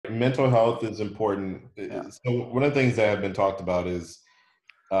mental health is important. Yeah. So one of the things that have been talked about is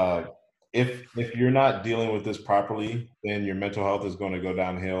uh, if you're not dealing with this properly, then your mental health is going to go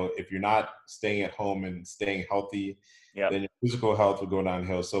downhill. If you're not staying at home and staying healthy, then your physical health will go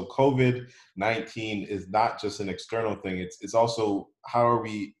downhill. So COVID-19 is not just an external thing. It's also how are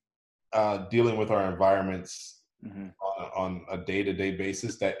we dealing with our environments on a day-to-day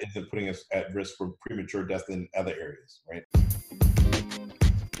basis that isn't putting us at risk for premature death in other areas, right?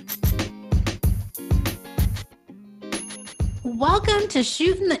 Welcome to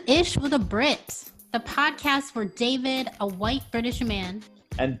Shooting the Ish with a Brit, the podcast where David, a white British man,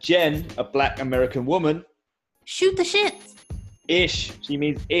 and Jen, a black American woman, shoot the shit. Ish, she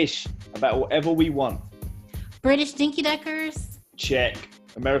means ish, about whatever we want. British dinky deckers? Check.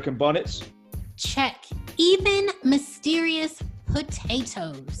 American bonnets? Check. Even mysterious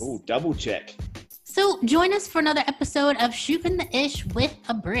potatoes. Oh, double check. So join us for another episode of Shooting the Ish with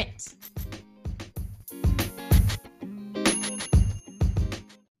a Brit.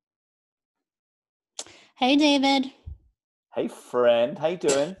 Hey, David. Hey, friend. How you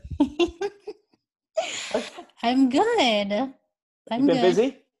doing? I'm good. I'm good.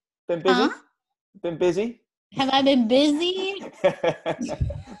 Busy? Been busy? Huh? Been busy? Have I been busy?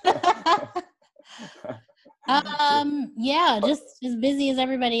 Yeah, just as busy as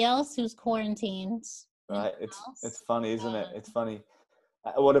everybody else who's quarantined. Right. It's funny, isn't it? It's funny.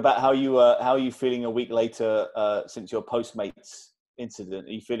 What about how are you feeling a week later since your Postmates incident?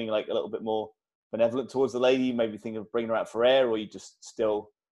 Are you feeling like a little bit more benevolent towards the lady? Maybe think of bringing her out for air, or you just still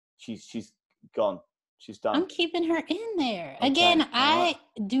she's gone. She's done. I'm keeping her in there. Okay. Again, I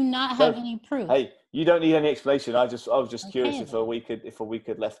do not have any proof. Hey, you don't need any explanation. I was just curious if a week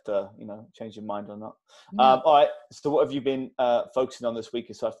had left change your mind or not. No. All right. So what have you been focusing on this week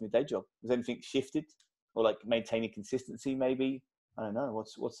aside from your day job? Has anything shifted, or like maintaining consistency? Maybe, I don't know.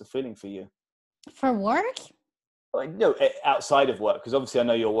 What's the feeling for you? For work? No, outside of work, because obviously I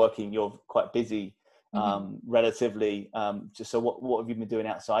know you're working. You're quite busy, relatively. So what have you been doing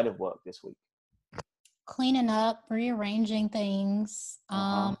outside of work this week? Cleaning up, rearranging things.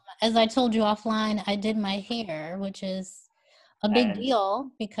 As I told you offline, I did my hair, which is a big deal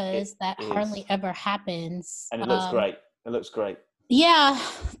because that hardly ever happens. And it looks great. It looks great. Yeah,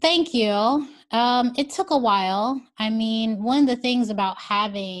 thank you. It took a while. I mean, one of the things about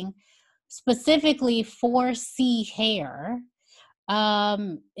having specifically 4C hair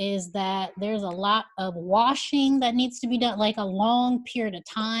is that there's a lot of washing that needs to be done, like a long period of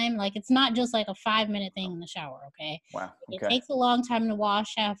time. Like it's not just like a 5-minute thing in the shower, okay? Wow. Okay. It takes a long time to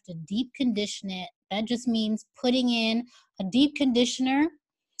wash. I have to deep condition it. That just means putting in a deep conditioner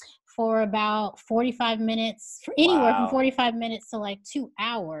for about 45 minutes, for anywhere from 45 minutes to like 2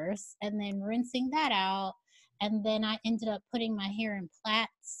 hours, and then rinsing that out. And then I ended up putting my hair in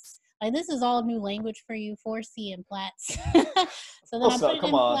plaits. Like, this is all new language for you, 4C and plaits. So then I put it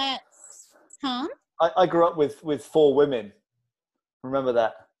in plaits. Huh? I grew up with 4 women. Remember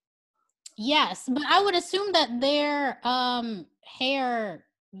that? Yes, but I would assume that their hair,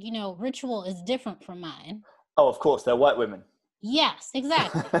 ritual is different from mine. Oh, of course. They're white women. Yes,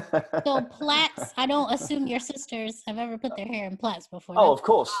 exactly. So plaits, I don't assume your sisters have ever put their hair in plaits before. Oh, of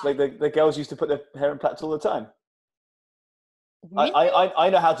course. Like the girls used to put their hair in plaits all the time. Really? I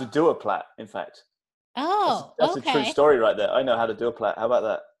know how to do a plait, in fact. Oh, that's okay. a true story right there. I know how to do a plait. How about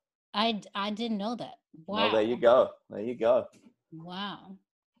that? I didn't know that. Wow. Well, there you go. Wow.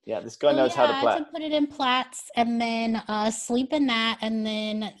 Yeah, this guy knows how to plait. I had to put it in plaits and then sleep in that and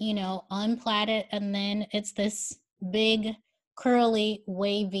then, unplait it. And then it's this big, curly,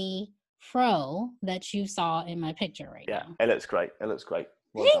 wavy fro that you saw in my picture right now. Yeah, it looks great.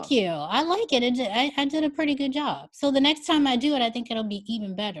 Well Thank done. you. I like it. I did a pretty good job. So the next time I do it, I think it'll be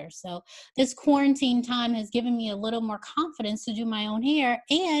even better. So this quarantine time has given me a little more confidence to do my own hair,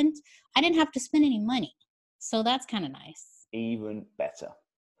 and I didn't have to spend any money. So that's kind of nice. Even better.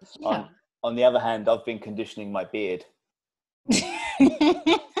 Yeah. On the other hand, I've been conditioning my beard.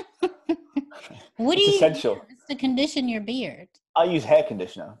 What do it's you essential. use to condition your beard? I use hair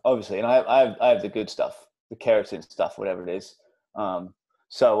conditioner, obviously, and I have the good stuff, the keratin stuff, whatever it is.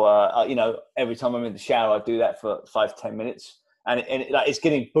 So every time I'm in the shower, I do that for 5-10 minutes, and it's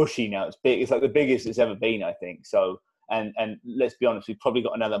getting bushy now. It's big. It's like the biggest it's ever been, I think. So, and let's be honest, we've probably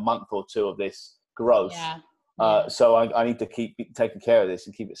got another month or 2 of this growth. Yeah. So I need to keep taking care of this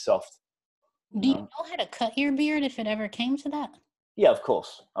and keep it soft. Do you know how to cut your beard if it ever came to that? Yeah, of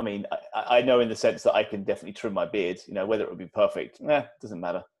course. I mean, I know in the sense that I can definitely trim my beard. Whether it would be perfect, doesn't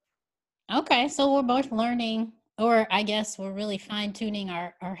matter. Okay, so we're both learning, or I guess we're really fine-tuning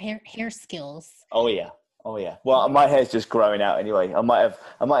our hair skills. Oh, yeah. Oh yeah. Well, my hair's just growing out anyway. I might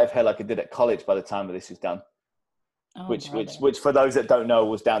have hair like I did at college by the time that this is done. Oh, which for those that don't know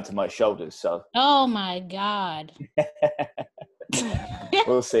was down to my shoulders. So. Oh my God.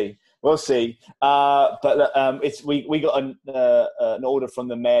 We'll see. But we got an order from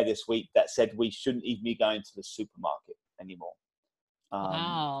the mayor this week that said we shouldn't even be going to the supermarket anymore.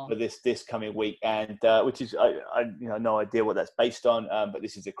 Wow. For this coming week, and which is I no idea what that's based on, but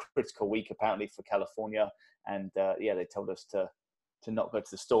this is a critical week apparently for California, and they told us to not go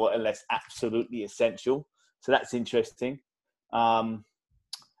to the store unless absolutely essential. So that's interesting. I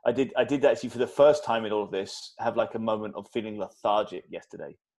did actually for the first time in all of this have like a moment of feeling lethargic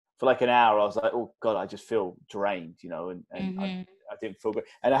yesterday. For like an hour, I was like, oh God, I just feel drained, and I didn't feel good.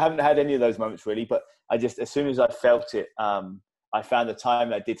 And I haven't had any of those moments really, but I just, as soon as I felt it, I found the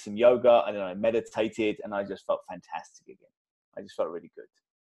time I did some yoga and then I meditated and I just felt fantastic again. I just felt really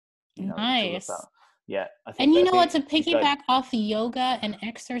good. Nice. Yeah. And you know what, to piggyback off yoga and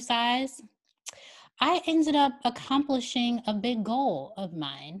exercise, I ended up accomplishing a big goal of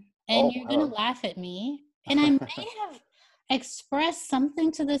mine. And you're going to laugh at me. And I may have expressed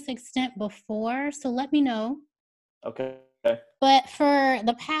something to this extent before, so let me know. Okay. But for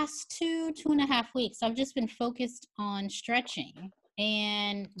the past 2.5 weeks, I've just been focused on stretching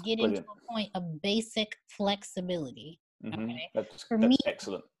and getting to a point of basic flexibility. Mm-hmm. Okay. That's me,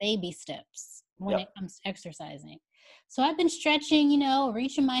 excellent. Baby steps when it comes to exercising. So I've been stretching,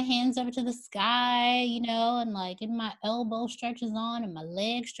 reaching my hands up to the sky, and like getting my elbow stretches on and my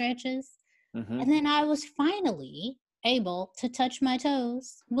leg stretches. Mm-hmm. And then I was finally able to touch my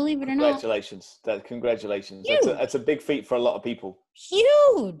toes, believe it or not. Congratulations. That's a big feat for a lot of people.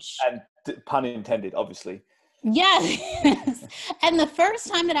 Huge. And pun intended, obviously. Yes. And the first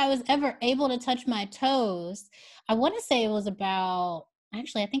time that I was ever able to touch my toes, I want to say it was about,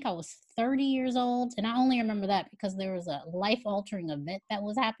 actually, I think I was 30 years old. And I only remember that because there was a life-altering event that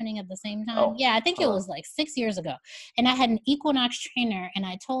was happening at the same time. Oh, yeah, I think it was like 6 years ago. And I had an Equinox trainer and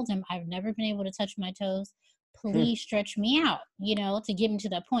I told him, I've never been able to touch my toes. Please stretch me out, to get me to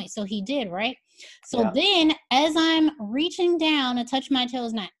that point. So he did, right? So then as I'm reaching down to touch my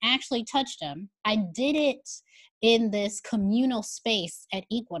toes and I actually touched them, I did it in this communal space at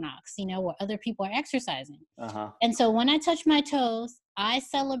Equinox, where other people are exercising. Uh-huh. And so when I touched my toes, I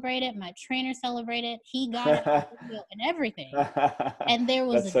celebrated, my trainer celebrated, he got it on video and everything. And there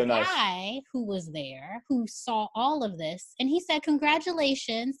was a guy who was there who saw all of this and he said,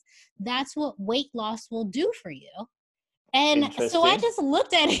 congratulations, that's what weight loss will do for you. And so I just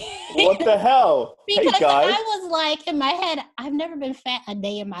looked at it. What the hell? Because hey guys. I was like, in my head, I've never been fat a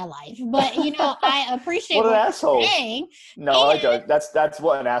day in my life. But, I appreciate what an asshole. You're saying. No, I don't. That's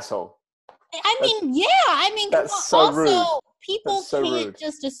what an asshole. That's so also, rude. People can't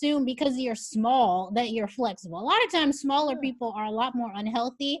just assume because you're small that you're flexible. A lot of times smaller people are a lot more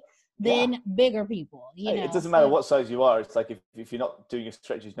unhealthy than bigger people. It doesn't matter what size you are. It's like if you're not doing your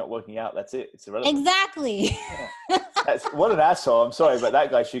stretches, not working out, that's it. It's irrelevant. Exactly. What an asshole. I'm sorry, but that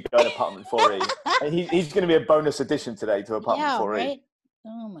guy should go in Apartment 4E. And he's going to be a bonus addition today to Apartment 4E. Right?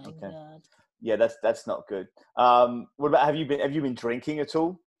 Oh my God. Yeah, that's not good. What about have you been drinking at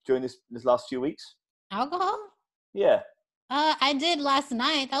all during this last few weeks? Alcohol? Yeah. I did last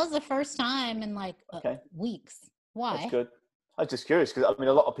night. That was the first time in weeks. Why? That's good. I was just curious because a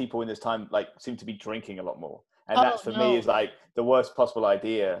lot of people in this time seem to be drinking a lot more, and that for me is like the worst possible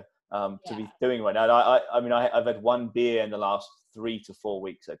idea to be doing right now. I've had one beer in the last 3 to 4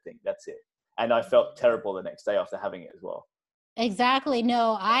 weeks. I think that's it, and I felt terrible the next day after having it as well. Exactly.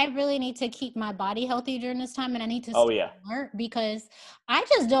 No, I really need to keep my body healthy during this time, and I need to stay alert because I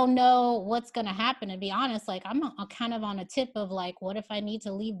just don't know what's going to happen. To be honest, I'm kind of on a tip of what if I need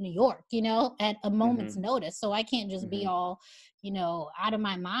to leave New York, at a moment's notice. So I can't just be all, out of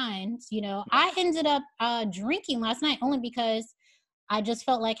my mind. I ended up drinking last night only because I just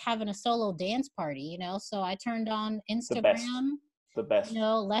felt like having a solo dance party, So I turned on Instagram. The best.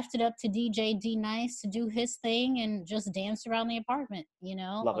 Left it up to DJ D Nice to do his thing and just dance around the apartment,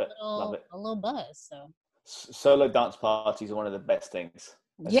 Love it. A little buzz. So solo dance parties are one of the best things.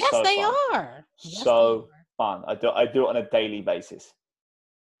 Yes, so they are. So fun. I do it on a daily basis.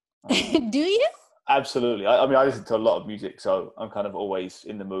 Do you? Absolutely. I listen to a lot of music, so I'm kind of always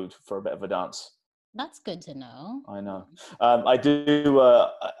in the mood for a bit of a dance. That's good to know. I know. I do.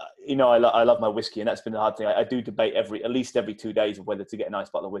 I love my whiskey, and that's been the hard thing. I do debate at least every 2 days of whether to get a nice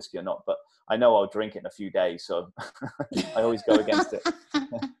bottle of whiskey or not. But I know I'll drink it in a few days, so I always go against it.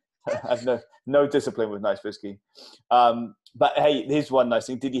 I have no discipline with nice whiskey. But hey, here's one nice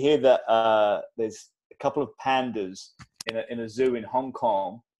thing. Did you hear that? There's a couple of pandas in a zoo in Hong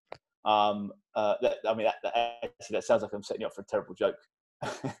Kong That sounds like I'm setting you up for a terrible joke.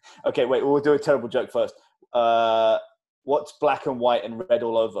 Okay, wait, we'll do a terrible joke first. What's black and white and red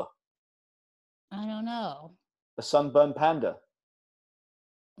all over? I don't know. A sunburned panda.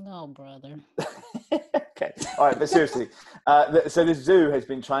 No, brother. Okay, all right, but seriously, so this zoo has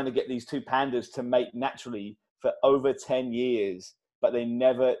been trying to get these two pandas to mate naturally for over 10 years, but they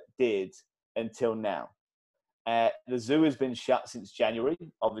never did until now. The zoo has been shut since January,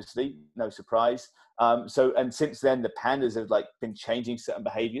 obviously, no surprise. And since then, the pandas have been changing certain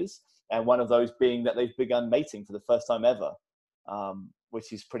behaviors, and one of those being that they've begun mating for the first time ever,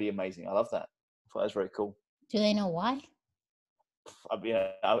 which is pretty amazing. I love that. I thought that was very cool. Do they know why?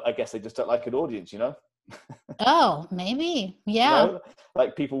 I guess they just don't like an audience, Oh, maybe. Yeah.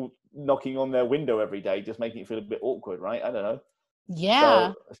 Like people knocking on their window every day, just making it feel a bit awkward, right? I don't know.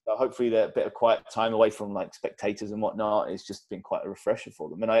 Yeah. So hopefully that bit of quiet time away from spectators and whatnot has just been quite a refresher for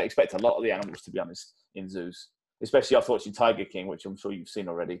them. And I expect a lot of the animals, to be honest, in zoos, especially I've watched Tiger King, which I'm sure you've seen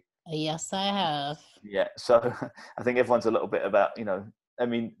already. Yes, I have. Yeah. So I think everyone's a little bit about,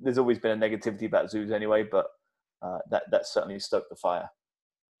 there's always been a negativity about zoos anyway, but that certainly stoked the fire.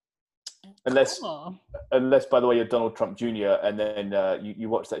 Unless, by the way, you're Donald Trump Jr. and then you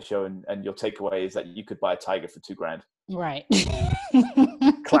watch that show and your takeaway is that you could buy a tiger for $2,000. Right.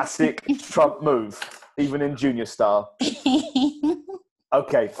 Classic Trump move, even in Junior style.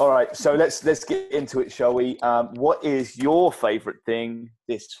 Okay, all right. So let's get into it, shall we? What is your favorite thing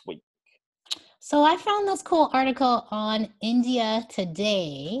this week? So I found this cool article on India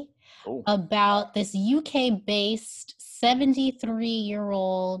Today about this UK-based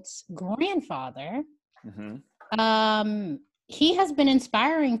 73-year-old grandfather. Mm-hmm. He has been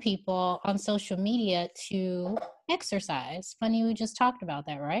inspiring people on social media to exercise. Funny, we just talked about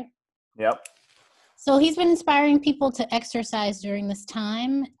that, right? Yep. So he's been inspiring people to exercise during this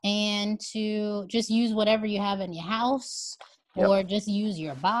time and to just use whatever you have in your house or just use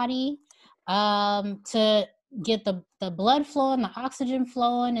your body to get the blood flowing, the oxygen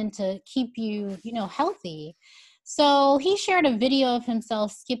flowing, and to keep you, healthy. So he shared a video of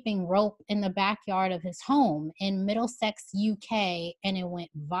himself skipping rope in the backyard of his home in Middlesex, UK, and it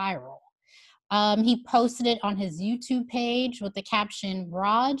went viral. He posted it on his YouTube page with the caption,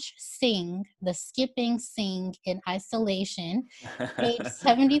 Raj Singh, the skipping Singh in isolation, age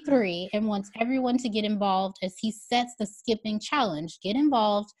 73, and wants everyone to get involved as he sets the skipping challenge. Get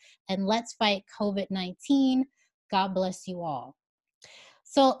involved and let's fight COVID-19. God bless you all.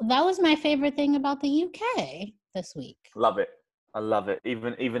 So that was my favorite thing about the UK this week. Love it. I love it.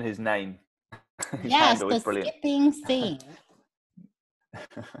 Even his name. Yes, the skipping Singh.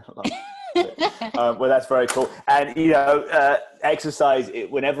 Well, that's very cool. And exercise.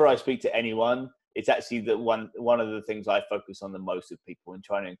 Whenever I speak to anyone, it's actually one of the things I focus on the most with people and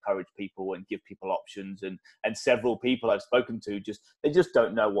trying to encourage people and give people options. And several people I've spoken to they just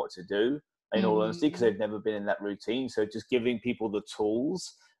don't know what to do. In all honesty, because they've never been in that routine. So just giving people the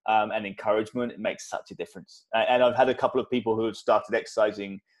tools and encouragement, it makes such a difference. And I've had a couple of people who have started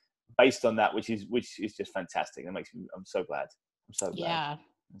exercising based on that, which is just fantastic. It makes me. I'm so glad. Yeah.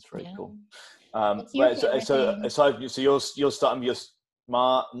 That's very cool. So you're starting your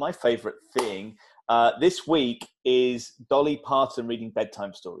my favorite thing this week is Dolly Parton reading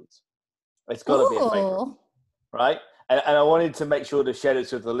bedtime stories. It's got to be a favorite, right? And I wanted to make sure to share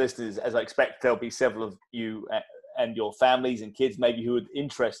this with the listeners, as I expect there'll be several of you and your families and kids maybe who would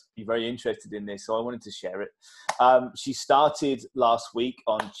be very interested in this. So I wanted to share it. She started last week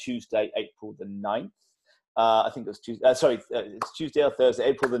on Tuesday, April the 9th. I think it was Tuesday. It's Tuesday or Thursday,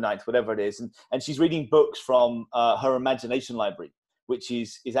 April the 9th, whatever it is. And she's reading books from her Imagination Library, which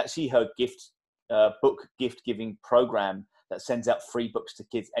is actually her book gift giving program that sends out free books to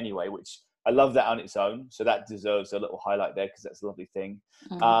kids anyway, which I love that on its own. So that deserves a little highlight there because that's a lovely thing.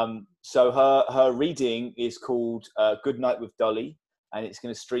 Mm-hmm. So her reading is called Good Night with Dolly, and it's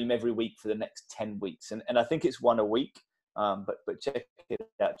going to stream every week for the next 10 weeks. And I think it's one a week. But check it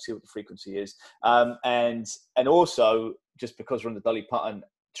out, see what the frequency is. And also, just because we're on the Dolly Parton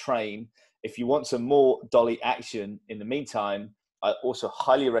train, if you want some more Dolly action in the meantime, I also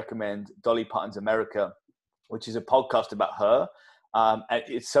highly recommend Dolly Parton's America, which is a podcast about her. And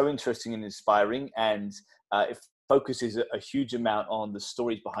it's so interesting and inspiring, and it focuses a huge amount on the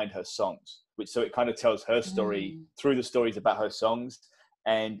stories behind her songs, so it kind of tells her story through the stories about her songs.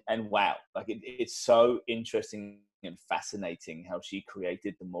 And wow, it's so interesting and fascinating how she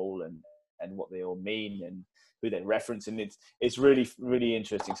created them all and what they all mean and who they reference, and it's really, really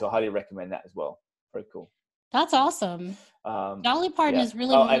interesting. So I highly recommend that as well. Very cool. That's awesome. Dolly Parton is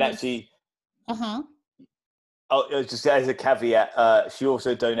really and actually Oh, just as a caveat, she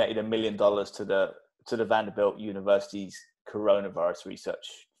also donated $1 million to the Vanderbilt University's coronavirus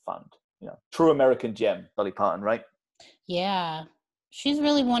research fund. You know, true American gem, Dolly Parton, right? Yeah. She's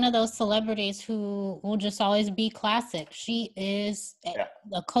really one of those celebrities who will just always be classic. She is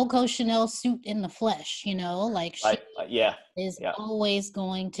a Coco Chanel suit in the flesh, you know, like she is always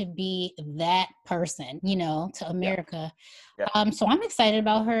going to be that person, you know, to America. So I'm excited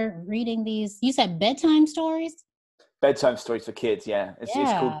about her reading these. You said bedtime stories? Bedtime stories for kids, It's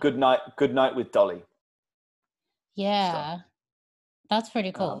called Good Night with Dolly. Yeah. So, that's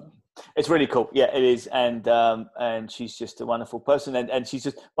pretty cool. It's really cool. Yeah, it is. And she's just a wonderful person. And she's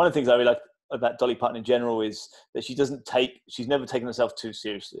just, one of the things I really like about Dolly Parton in general is that she's never taken herself too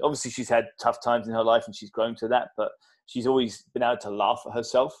seriously. Obviously she's had tough times in her life and she's grown to that, but she's always been able to laugh at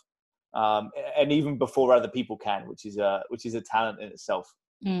herself. And even before other people can, which is a talent in itself.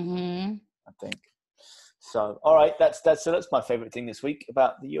 Mm-hmm. I think. So, all right, that's my favorite thing this week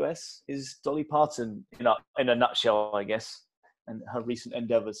about the US is Dolly Parton in a nutshell, I guess, and her recent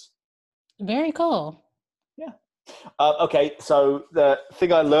endeavors. Very cool. Yeah. Okay, so the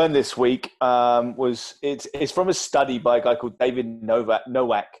thing I learned this week was it's from a study by a guy called David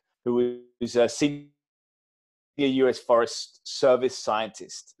Nowak, who is a senior US Forest Service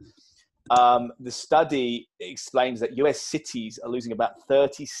scientist. The study explains that US cities are losing about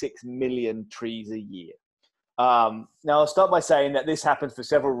 36 million trees a year. Now, I'll start by saying that this happens for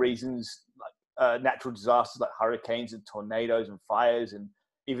several reasons, like natural disasters like hurricanes and tornadoes and fires and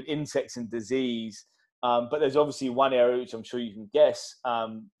even insects and disease. But there's obviously one area, which I'm sure you can guess,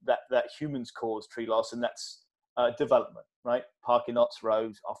 that humans cause tree loss, and that's development, right? Parking lots,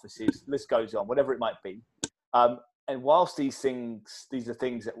 roads, offices, list goes on, whatever it might be. And whilst these are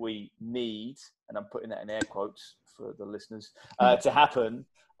things that we need, and I'm putting that in air quotes for the listeners, to happen,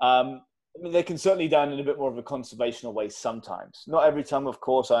 I mean, they can certainly be done in a bit more of a conservational way sometimes. Not every time, of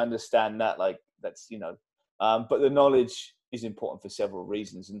course, I understand that, but the knowledge is important for several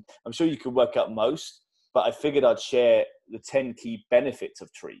reasons. And I'm sure you could work out most, but I figured I'd share the 10 key benefits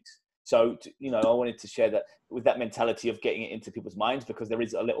of trees. So, I wanted to share that with that mentality of getting it into people's minds, because there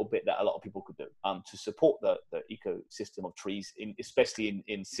is a little bit that a lot of people could do to support the ecosystem of trees, especially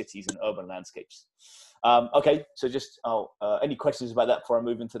in cities and urban landscapes. Okay, so just any questions about that before I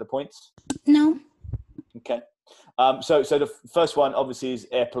move into the points? No. Okay. So the first one obviously is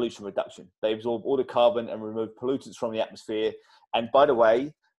air pollution reduction. They absorb all the carbon and remove pollutants from the atmosphere. And by the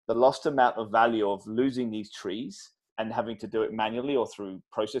way, the lost amount of value of losing these trees and having to do it manually or through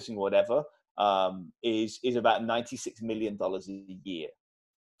processing or whatever is about $96 million a year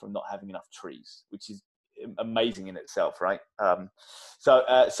from not having enough trees, which is amazing in itself, right?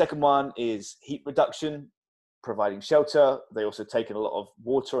 Second one is heat reduction, providing shelter. They also take in a lot of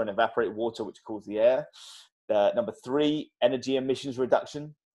water and evaporate water, which cools the air. Number 3, energy emissions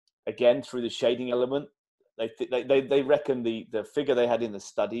reduction, again through the shading element. They reckon the figure they had in the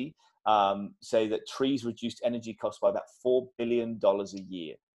study say that trees reduced energy costs by about $4 billion a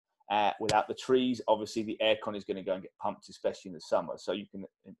year. Without the trees, obviously the aircon is going to go and get pumped, especially in the summer. So you can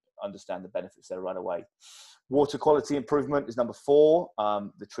understand the benefits there right away. Water quality improvement is number 4.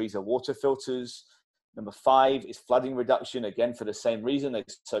 The trees are water filters. Number 5 is flooding reduction, again for the same reason. They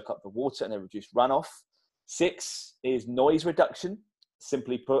soak up the water and they reduce runoff. 6 is noise reduction.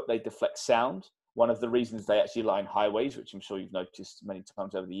 Simply put, they deflect sound. One of the reasons they actually line highways, which I'm sure you've noticed many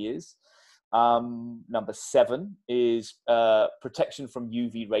times over the years. Number 7 is protection from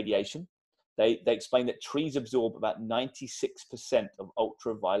UV radiation. They explain that trees absorb about 96% of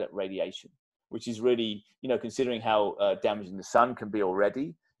ultraviolet radiation, which is really, considering how damaging the sun can be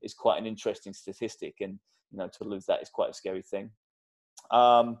already, is quite an interesting statistic. And, to lose that is quite a scary thing.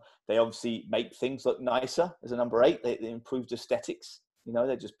 They obviously make things look nicer as a number 8. They improved aesthetics.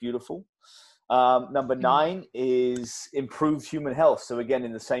 They're just beautiful. Number 9 is improved human health. So again,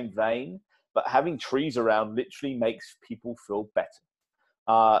 in the same vein, but having trees around literally makes people feel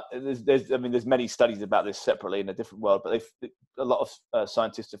better. There's many studies about this separately in a different world, but a lot of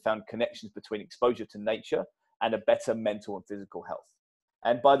scientists have found connections between exposure to nature and a better mental and physical health.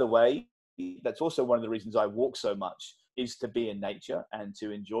 And by the way, that's also one of the reasons I walk so much, is to be in nature and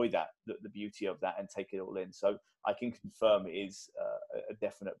to enjoy that, the beauty of that, and take it all in. So I can confirm it is a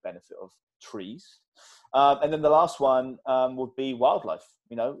definite benefit of trees. And then the last one would be wildlife.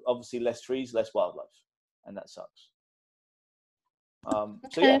 Obviously less trees, less wildlife, and that sucks.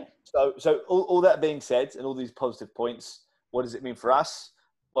 So all that being said, and all these positive points, what does it mean for us?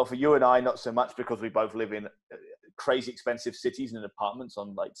 Well, for you and I, not so much, because we both live in crazy expensive cities and in apartments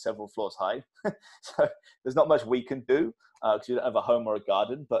on like several floors high. So there's not much we can do because you don't have a home or a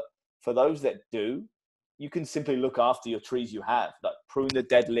garden. But for those that do, you can simply look after your trees you have, like prune the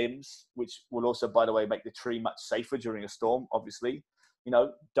dead limbs, which will also, by the way, make the tree much safer during a storm, obviously.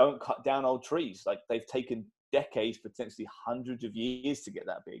 Don't cut down old trees. Like, they've taken decades, potentially hundreds of years to get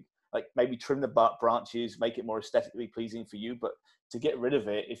that big. Like, maybe trim the branches, make it more aesthetically pleasing for you, but to get rid of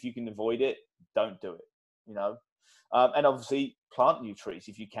it, if you can avoid it, don't do it, and obviously plant new trees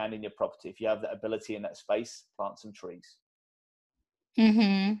if you can in your property. If you have that ability in that space, plant some trees.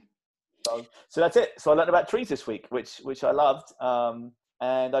 Mm-hmm. So that's it. So I learned about trees this week, which I loved.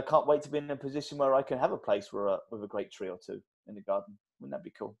 And I can't wait to be in a position where I can have a place with a great tree or two in the garden. Wouldn't that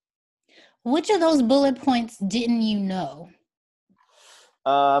be cool? Which of those bullet points didn't you know?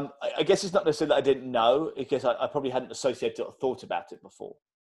 I guess it's not necessarily that I didn't know, because I probably hadn't associated or thought about it before.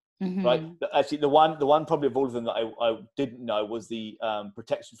 Mm-hmm. Right. Actually, the one probably of all of them that I didn't know was the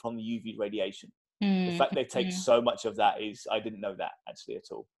protection from the UV radiation. Mm-hmm. The fact they take so much of that I didn't know that actually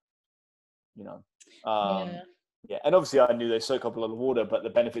at all. Yeah. And obviously I knew they soak up a lot of water, but the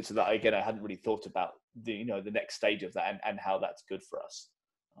benefits of that, again, I hadn't really thought about the next stage of that and how that's good for us.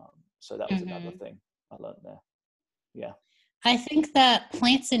 So that was another thing I learned there. Yeah. I think that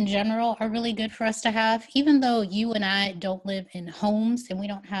plants in general are really good for us to have, even though you and I don't live in homes and we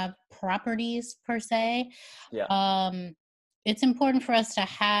don't have properties per se. Yeah. It's important for us to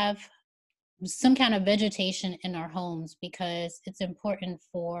have some kind of vegetation in our homes, because it's important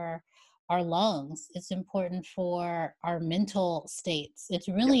for our lungs. It's important for our mental states. It's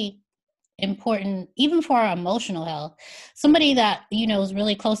really important even for our emotional health. Somebody that, is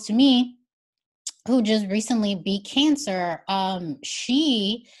really close to me, who just recently beat cancer,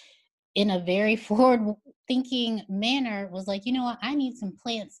 she, in a very forward-thinking manner, was like, you know what, I need some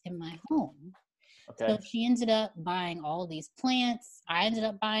plants in my home. Okay. So she ended up buying all these plants. I ended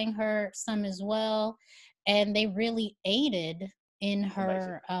up buying her some as well. And they really aided in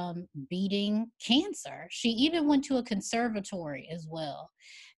her beating cancer. She even went to a conservatory as well.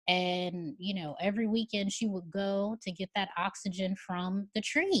 And, every weekend she would go to get that oxygen from the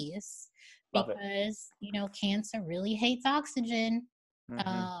trees. Because, cancer really hates oxygen.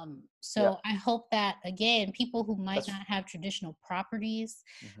 So I hope that, again, people who might not have traditional properties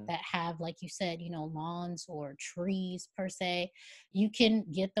that have, like you said, lawns or trees per se, you can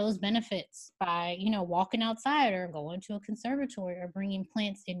get those benefits by, walking outside or going to a conservatory or bringing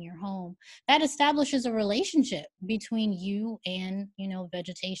plants in your home. That establishes a relationship between you and,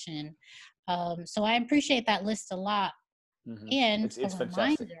 vegetation. So I appreciate that list a lot. And it's a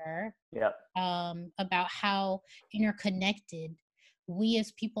reminder about how interconnected we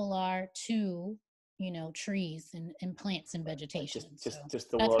as people are to, trees and plants and vegetation. Just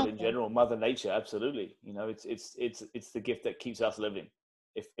the world in general, Mother Nature. Absolutely. It's the gift that keeps us living.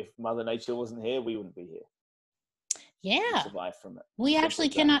 If Mother Nature wasn't here, we wouldn't be here. Yeah. Survive from it. We actually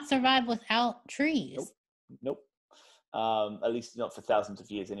cannot survive without trees. Nope. At least not for thousands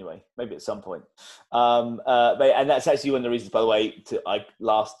of years anyway, maybe at some point. And that's actually one of the reasons, by the way,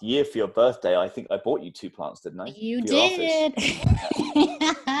 last year for your birthday, I think I bought you 2 plants, didn't I? You did.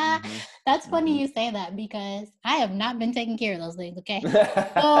 That's funny you say that, because I have not been taking care of those things, okay?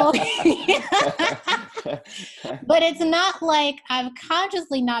 So, but it's not like I've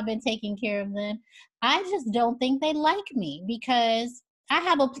consciously not been taking care of them. I just don't think they like me, because I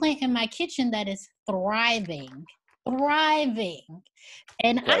have a plant in my kitchen that is thriving,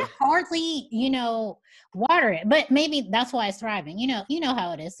 and I hardly water it, but maybe that's why it's thriving. You know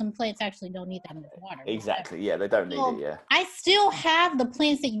how it is. Some plants actually don't need that much water. Exactly. Yeah, they don't need it. Yeah. I still have the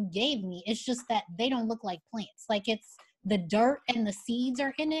plants that you gave me. It's just that they don't look like plants. Like, it's the dirt and the seeds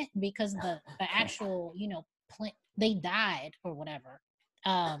are in it, because the actual plant, they died or whatever.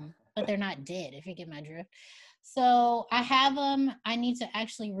 But they're not dead, if you get my drift. So I have them. I need to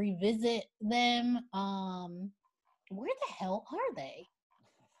actually revisit them. Where the hell are they?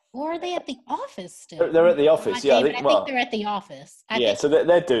 Or are they at the office still? They're at the office, yeah. I think they're at the office. So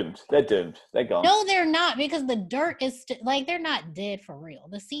they're doomed. They're doomed. They're gone. No, they're not, because the dirt is they're not dead for real.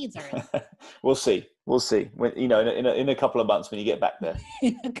 The seeds are. We'll see. When, in a couple of months when you get back there.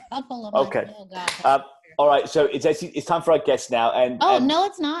 In a couple of months. Okay. Oh, God. All right. So it's time for our guest now. No,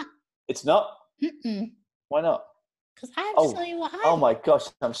 it's not. It's not? Mm-mm. Why not? Because I have to tell you what happened. Oh my gosh!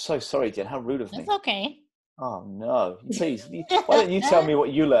 I'm so sorry, Jen. How rude of me. It's okay. Oh no! Please, why don't you tell me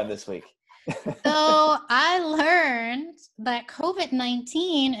what you learned this week? So I learned that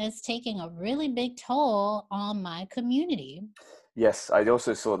COVID-19 is taking a really big toll on my community. Yes, I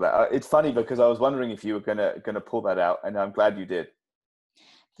also saw that. It's funny because I was wondering if you were gonna pull that out, and I'm glad you did.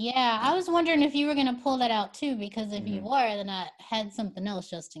 Yeah, I was wondering if you were going to pull that out too, because if you Mhm. were, then I had something else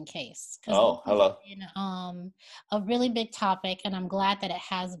just in case. Because Oh, this has hello. been a really big topic, and I'm glad that it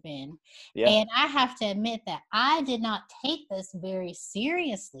has been. Yeah. And I have to admit that I did not take this very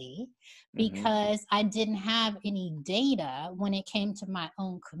seriously Mhm. because I didn't have any data when it came to my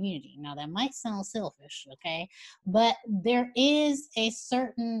own community. Now, that might sound selfish, okay? But there is a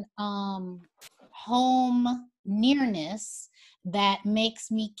certain home nearness that makes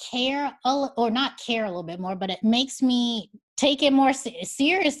me care or not care a little bit more, but it makes me take it more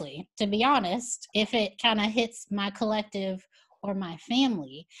seriously, to be honest, if it kind of hits my collective or my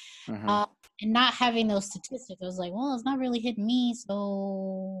family. Mhm. uh, and not having those statistics, I was like, well, it's not really hitting me,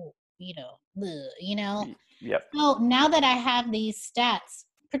 so ugh. Yep. So now that I have these stats,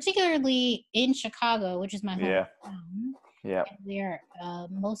 particularly in Chicago, which is my Yeah. hometown, Yeah. where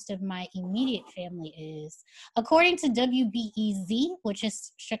most of my immediate family is. According to WBEZ, which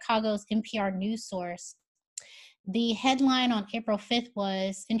is Chicago's NPR news source, the headline on April 5th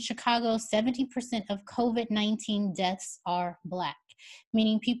was, in Chicago, 70% of COVID-19 deaths are Black,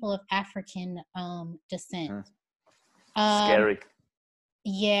 meaning people of African descent. Mhm. Um, Scary.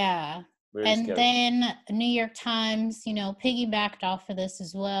 yeah. Really And scary. then New York Times, piggybacked off of this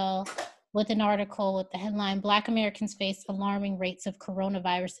as well with an article with the headline, Black Americans face alarming rates of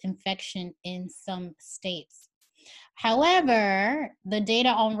coronavirus infection in some states. However, the data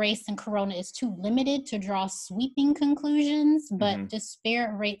on race and corona is too limited to draw sweeping conclusions, but Mhm.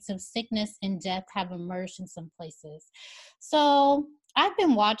 disparate rates of sickness and death have emerged in some places. So I've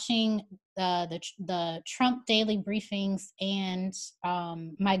been watching the Trump daily briefings and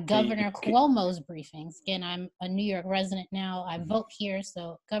my Governor Cuomo's briefings. Again, I'm a New York resident now. I vote here,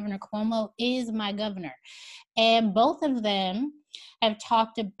 so Governor Cuomo is my governor. And both of them have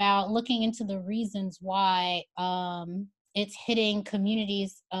talked about looking into the reasons why it's hitting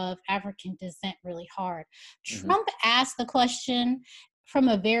communities of African descent really hard. Mhm. Trump asked the question from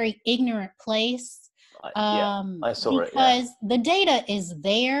a very ignorant place, Yeah, I saw it. Yeah. because the data is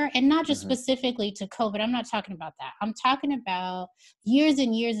there, and not just Mhm. specifically to COVID. I'm not talking about that. I'm talking about years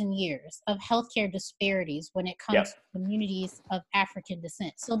and years and years of healthcare disparities when it Yep. comes to communities of African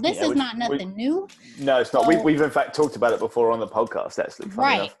descent. So this Yeah, is not nothing new. no, it's not. So, We've in fact talked about it before on the podcast. Actually, funny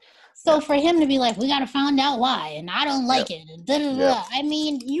right. enough. So Yeah. for him to be like, we got to find out why, and I don't like Yep. it, and da da Yep. da. I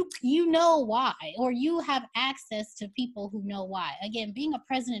mean, you know why, or you have access to people who know why. Again, being a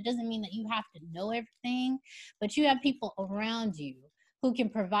president doesn't mean that you have to know everything, but you have people around you who can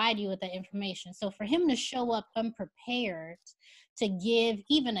provide you with that information. So for him to show up unprepared to give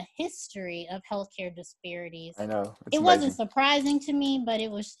even a history of healthcare disparities, I know. It's it amazing. wasn't surprising to me, but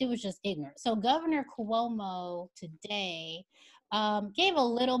it was just ignorant. So Governor Cuomo today gave a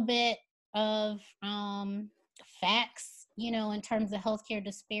little bit of facts, in terms of healthcare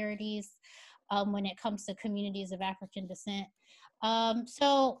disparities when it comes to communities of African descent.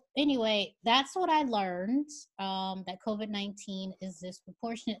 So anyway, that's what I learned, that COVID-19 is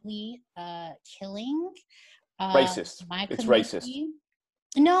disproportionately killing Racist. my It's racist. community.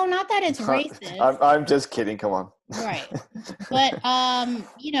 No, not that it's racist. I'm just kidding. Come on. Right. But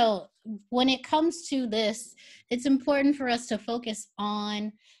when it comes to this, it's important for us to focus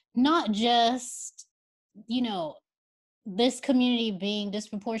on not just, you know, this community being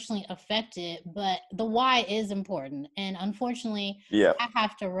disproportionately affected, but the why is important. And unfortunately, Yeah. I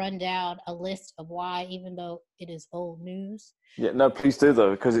have to run down a list of why, even though it is old news. Yeah. No, please do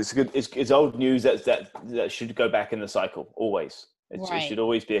though, because it's good. It's old news that should go back in the cycle always. It Right. should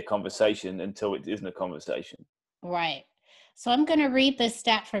always be a conversation until it isn't a conversation. Right. So I'm going to read this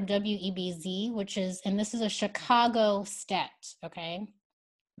stat from WEBZ, and this is a Chicago stat, okay?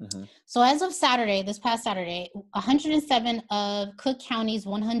 Mm-hmm. So as of this past Saturday, 107 of Cook County's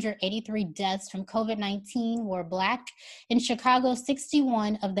 183 deaths from COVID-19 were Black. In Chicago,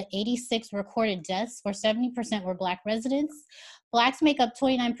 61 of the 86 recorded deaths, or 70%, were Black residents. Blacks make up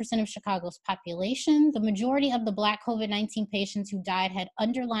 29% of Chicago's population. The majority of the Black COVID-19 patients who died had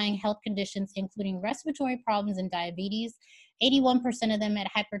underlying health conditions, including respiratory problems and diabetes. 81% of them had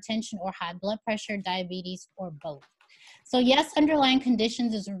hypertension or high blood pressure, diabetes, or both. So yes, underlying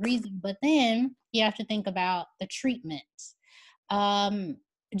conditions is a reason, but then you have to think about the treatment.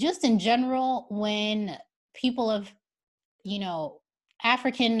 Just in general, when people of,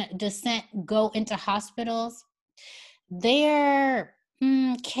 African descent go into hospitals, their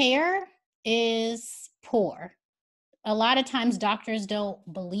care is poor. A lot of times doctors don't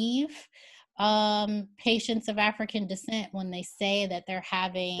believe patients of African descent when they say that they're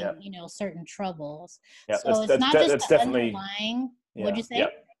having, certain troubles. Yeah, So it's not just that's the definitely. underlying. Yeah, What'd you say? yeah.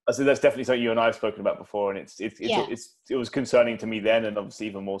 So that's definitely something you and I have spoken about before, and it was concerning to me then, and obviously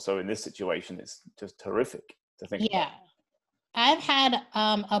even more so in this situation. It's just horrific to think about. I've had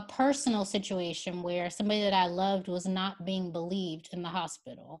a personal situation where somebody that I loved was not being believed in the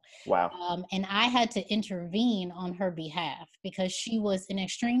hospital. Wow. And I had to intervene on her behalf because she was in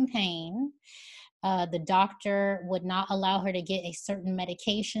extreme pain. The doctor would not allow her to get a certain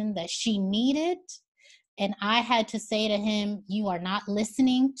medication that she needed. And I had to say to him, you are not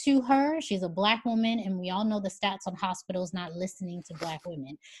listening to her. She's a Black woman, and we all know the stats on hospitals not listening to Black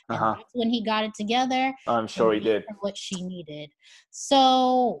women. And that's when he got it together. I'm sure he did. What she needed.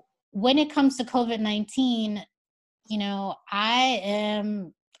 So when it comes to COVID-19, you know,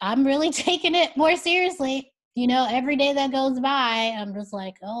 I'm really taking it more seriously. You know, every day that goes by, I'm just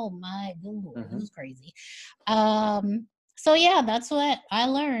like, oh my God, this is crazy. So yeah, that's what I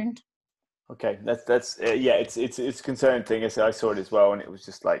learned. Okay, that's it's a concerning thing. I saw it as well, and it was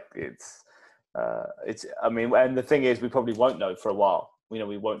just like it's. I mean, and the thing is, we probably won't know for a while.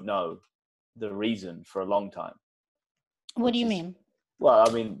 We won't know the reason for a long time. What do you mean? Well,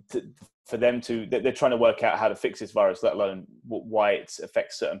 I mean, for them they're trying to work out how to fix this virus, let alone why it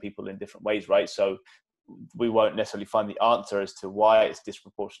affects certain people in different ways, right? So we won't necessarily find the answer as to why it's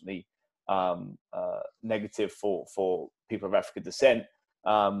disproportionately negative for people of African descent.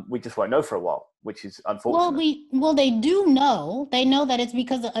 We just won't know for a while, which is unfortunate. Well, they do know. They know that it's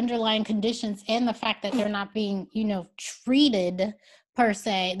because of underlying conditions and the fact that they're not being, treated per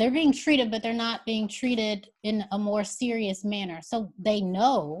se. They're being treated, but they're not being treated in a more serious manner. So they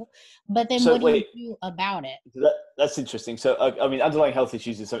know, but then what do you do about it? That's interesting. So, I mean, underlying health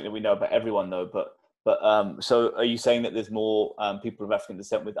issues is something that we know about, everyone though, but so are you saying that there's more people of African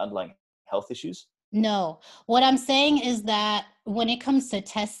descent with underlying health issues? No. What I'm saying is that when it comes to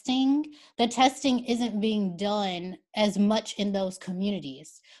testing, the testing isn't being done as much in those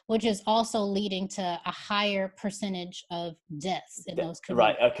communities, which is also leading to a higher percentage of deaths in those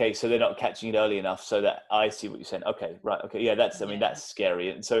communities. Right. Okay. So they're not catching it early enough. So that I see what you're saying. Okay. Right. Okay. Yeah. I mean, that's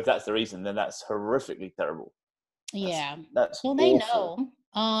scary. And so if that's the reason, then that's horrifically terrible. That's well, they know.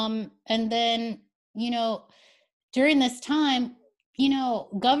 And then, during this time,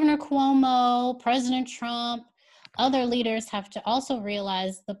 Governor Cuomo, President Trump, other leaders have to also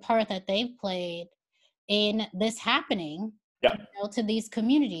realize the part that they've played in this happening to these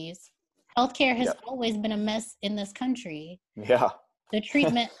communities. Healthcare has always been a mess in this country. Yeah. The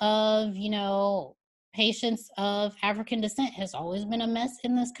treatment of, patients of African descent has always been a mess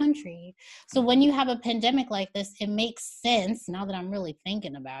in this country. So when you have a pandemic like this, it makes sense, now that I'm really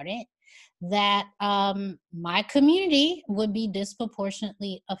thinking about it, that my community would be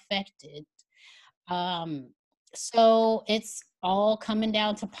disproportionately affected. So it's all coming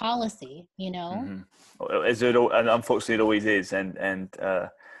down to policy, As it all, and unfortunately it always is. And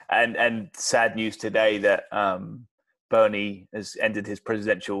sad news today that Bernie has ended his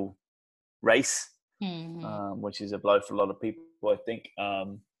presidential race, which is a blow for a lot of people, I think.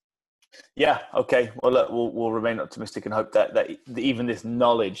 Okay. Well, look, we'll remain optimistic and hope that even this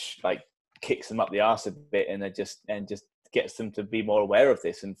knowledge kicks them up the arse a bit, and just gets them to be more aware of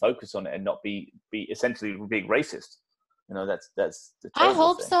this and focus on it, and not be essentially being racist. That's the I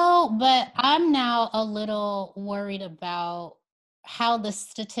hope thing. so, but I'm now a little worried about how the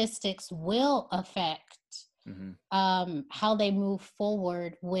statistics will affect how they move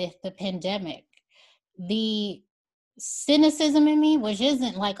forward with the pandemic. The cynicism in me, which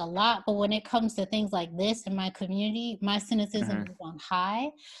isn't a lot, but when it comes to things like this in my community, my cynicism is on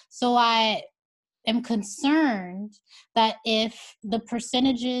high. So I am concerned that if the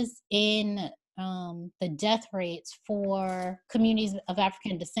percentages in the death rates for communities of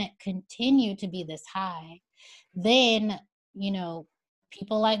African descent continue to be this high, then,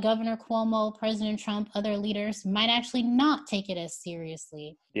 people like Governor Cuomo, President Trump, other leaders might actually not take it as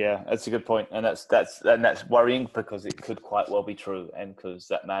seriously. Yeah, that's a good point. And that's worrying, because it could quite well be true. And because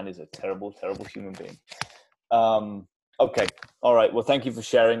that man is a terrible, terrible human being. Okay. All right. Well, thank you for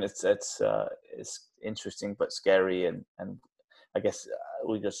sharing. It's interesting, but scary. And I guess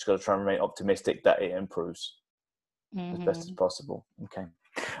we just got to try and remain optimistic that it improves as best as possible. Okay.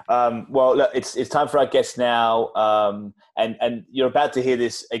 Well, look, it's time for our guests now. And you're about to hear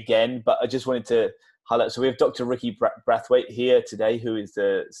this again, but I just wanted to highlight. So we have Dr. Ricky Brathwaite here today, who is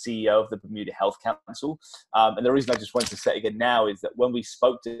the CEO of the Bermuda Health Council. And the reason I just wanted to say it again now is that when we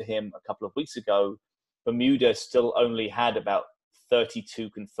spoke to him a couple of weeks ago, Bermuda still only had about 32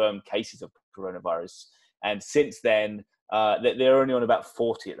 confirmed cases of coronavirus. And since then, they're only on about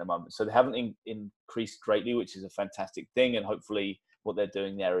 40 at the moment. So they haven't increased greatly, which is a fantastic thing. And hopefully what they're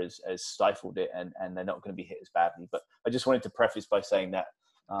doing there has stifled it, and they're not going to be hit as badly. But I just wanted to preface by saying that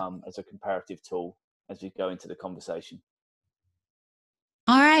as a comparative tool as we go into the conversation.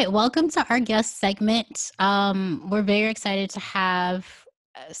 All right, welcome to our guest segment. We're very excited to have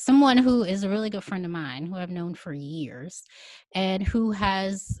someone who is a really good friend of mine, who I've known for years, and who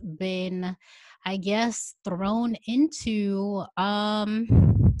has been, I guess, thrown into a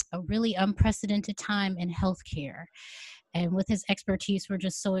really unprecedented time in healthcare. And with his expertise, we're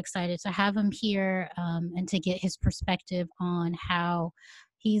just so excited to have him here and to get his perspective on how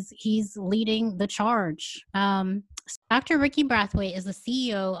he's leading the charge. Dr. Ricky Brathwaite is the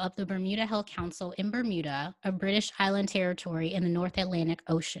CEO of the Bermuda Health Council in Bermuda, a British island territory in the North Atlantic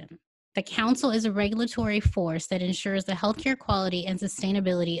Ocean. The council is a regulatory force that ensures the healthcare quality and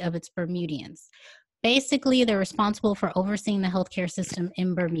sustainability of its Bermudians. Basically, they're responsible for overseeing the healthcare system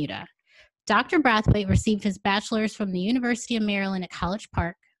in Bermuda. Dr. Brathwaite received his bachelor's from the University of Maryland at College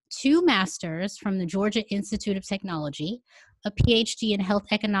Park, 2 masters from the Georgia Institute of Technology, a PhD in health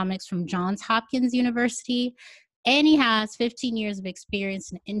economics from Johns Hopkins University, and he has 15 years of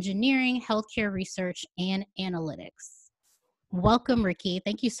experience in engineering, healthcare research, and analytics. Welcome, Ricky.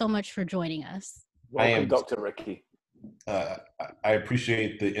 Thank you so much for joining us. Welcome, Dr. Ricky. I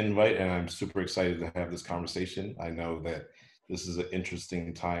appreciate the invite, and I'm super excited to have this conversation. I know that this is an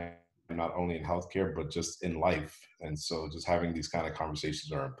interesting time, not only in healthcare, but just in life. And so just having these kind of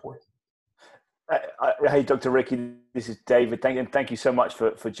conversations are important. Hey, Dr. Ricky, this is David. Thank you so much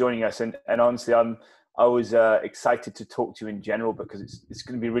for joining us. And honestly, I was excited to talk to you in general, because it's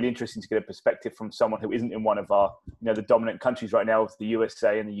going to be really interesting to get a perspective from someone who isn't in one of our, the dominant countries right now, the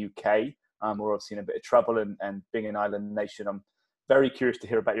USA and the UK. We're obviously in a bit of trouble, and being an island nation, I'm very curious to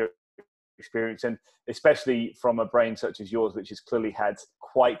hear about your experience, and especially from a brain such as yours, which has clearly had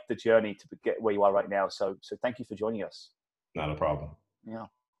quite the journey to get where you are right now. So thank you for joining us. Not a problem. Yeah.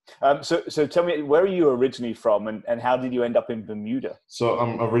 So tell me, where are you originally from, and how did you end up in Bermuda? So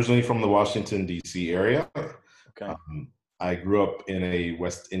I'm originally from the Washington, D.C. area. Okay. I grew up in a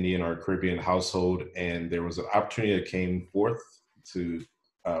West Indian or Caribbean household, and there was an opportunity that came forth to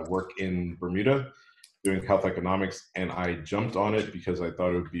work in Bermuda doing health economics, and I jumped on it because I thought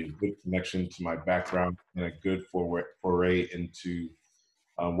it would be a good connection to my background and a good foray into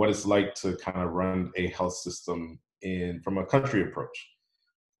what it's like to kind of run a health system from a country approach.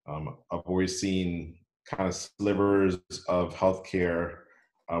 I've always seen kind of slivers of healthcare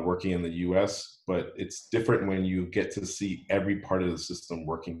working in the U.S., but it's different when you get to see every part of the system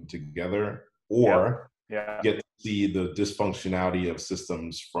working together, or get to see the dysfunctionality of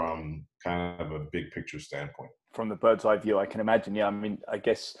systems from kind of a big picture standpoint. From the bird's eye view, I can imagine. Yeah, I mean, I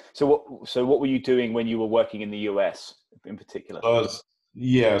guess. So what were you doing when you were working in the U.S. in particular?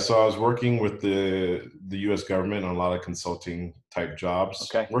 So I was working with the U.S. government on a lot of consulting type jobs.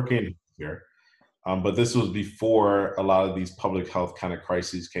 Okay. Working here. But this was before a lot of these public health kind of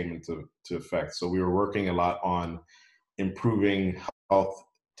crises came into effect. So we were working a lot on improving health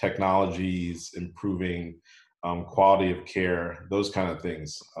technologies, improving quality of care, those kind of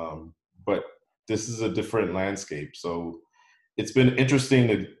things. But this is a different landscape. So it's been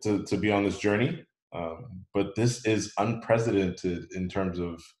interesting to be on this journey. But this is unprecedented in terms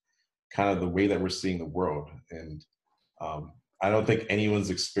of kind of the way that we're seeing the world. And I don't think anyone's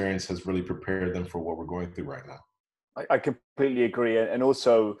experience has really prepared them for what we're going through right now. I completely agree. And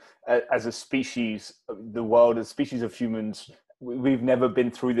also, as a species, the world, as a species of humans, we've never been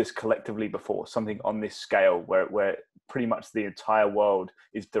through this collectively before, something on this scale where pretty much the entire world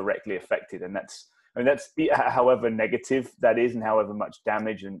is directly affected. And that's however negative that is, and however much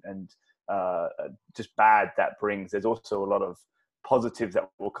damage and just bad that brings, there's also a lot of positives that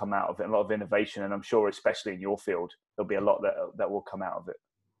will come out of it, a lot of innovation, and I'm sure especially in your field there'll be a lot that will come out of it.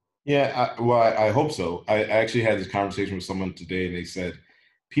 Yeah, I hope so. I actually had this conversation with someone today, and they said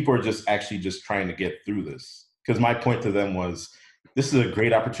people are just trying to get through this, because my point to them was, this is a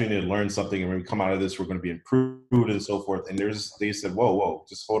great opportunity to learn something, and when we come out of this, we're going to be improved and so forth. And they said, whoa,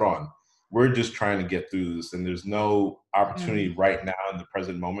 just hold on. We're just trying to get through this, and there's no opportunity right now in the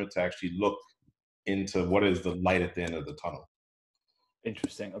present moment to actually look into what is the light at the end of the tunnel.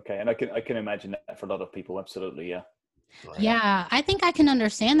 Interesting. Okay, and I can imagine that for a lot of people. Absolutely, yeah. Right. Yeah, I think I can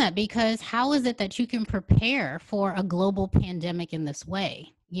understand that, because how is it that you can prepare for a global pandemic in this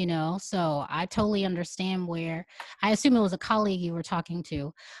way? So I totally understand where, I assume it was a colleague you were talking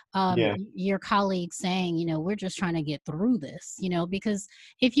to, your colleague saying, we're just trying to get through this, because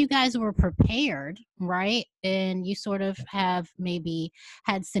if you guys were prepared, right, and you sort of have maybe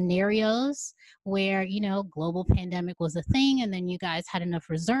had scenarios where, global pandemic was a thing, and then you guys had enough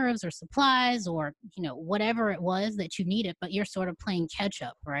reserves or supplies or, whatever it was that you needed, but you're sort of playing catch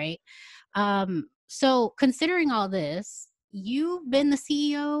up, right? So considering all this, you've been the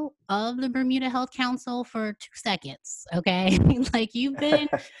CEO of the Bermuda Health Council for 2 seconds, okay? Like, you've been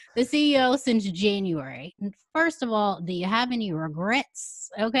the CEO since January. First of all, do you have any regrets,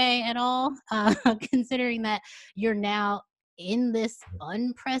 okay, at all? Considering that you're now in this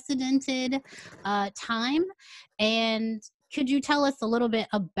unprecedented time. And could you tell us a little bit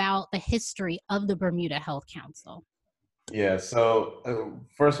about the history of the Bermuda Health Council? Yeah. So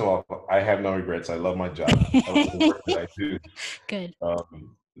first of all, I have no regrets. I love my job. I love the work that I do. Good.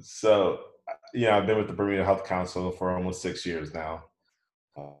 So, I've been with the Bermuda Health Council for almost 6 years now.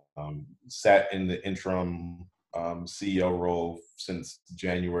 Sat in the interim CEO role since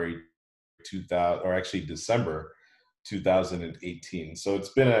January 2000, or actually December 2018. So it's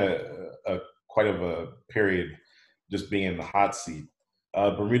been a quite of a period just being in the hot seat.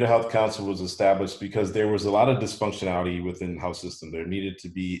 Bermuda Health Council was established because there was a lot of dysfunctionality within the health system. There needed to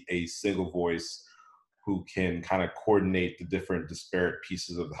be a single voice who can kind of coordinate the different disparate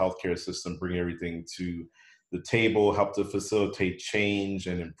pieces of the healthcare system, bring everything to the table, help to facilitate change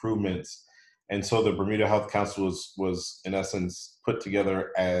and improvements. And so the Bermuda Health Council was in essence put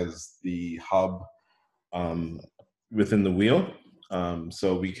together as the hub within the wheel.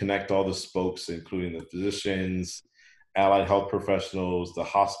 So we connect all the spokes, including the physicians, allied health professionals, the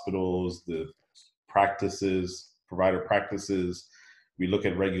hospitals, the practices, provider practices. We look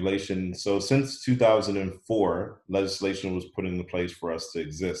at regulation. So since 2004, legislation was put into place for us to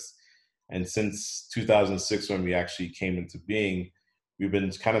exist. And since 2006, when we actually came into being, we've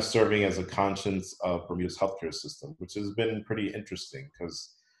been kind of serving as a conscience of Bermuda's healthcare system, which has been pretty interesting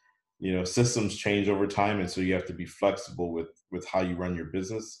because, systems change over time. And so you have to be flexible with how you run your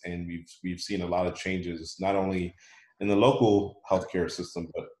business. And we've seen a lot of changes, not only in the local healthcare system,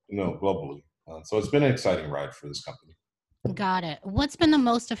 but, globally. So it's been an exciting ride for this company. Got it. What's been the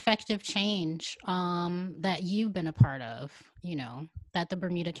most effective change that you've been a part of, that the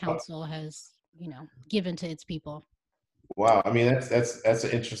Bermuda Council has, given to its people? Wow. I mean, that's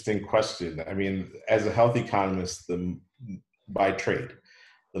an interesting question. I mean, as a health economist, by trade,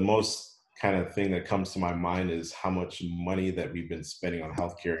 the most kind of thing that comes to my mind is how much money that we've been spending on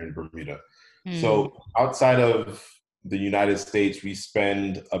healthcare in Bermuda. So outside of the United States, we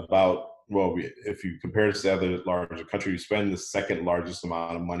spend about, if you compare it to other larger countries, we spend the second largest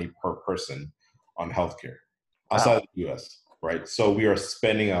amount of money per person on healthcare outside of the US, right? So we are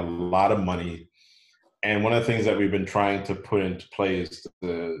spending a lot of money. And one of the things that we've been trying to put into play is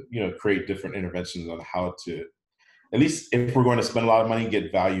to, create different interventions on how to, at least if we're going to spend a lot of money, get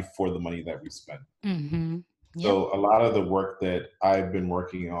value for the money that we spend. Mm-hmm. Yep. So a lot of the work that I've been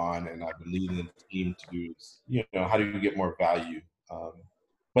working on and I've been leading the team to do is, how do you get more value?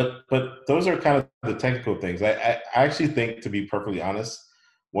 But those are kind of the technical things. I actually think, to be perfectly honest,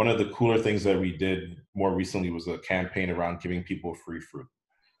 one of the cooler things that we did more recently was a campaign around giving people free fruit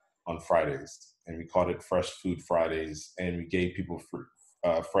on Fridays. And we called it Fresh Food Fridays. And we gave people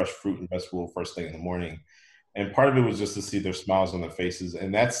fresh fruit and vegetable first thing in the morning. And part of it was just to see their smiles on their faces.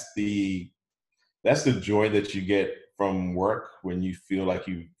 And that's the joy that you get from work when you feel like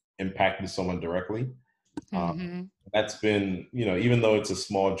you've impacted someone directly. That's been, even though it's a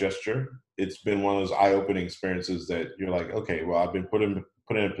small gesture, it's been one of those eye-opening experiences that you're like, okay, well, I've been put in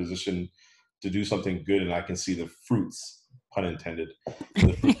a position to do something good, and I can see the fruits, pun intended.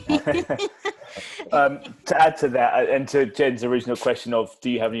 To add to that, and to Jen's original question of, do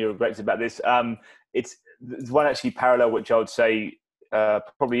you have any regrets about this? It's one actually parallel, which I would say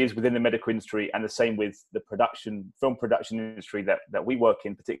probably is within the medical industry, and the same with the film production industry that we work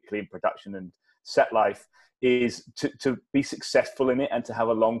in, particularly in production and set life, is to be successful in it and to have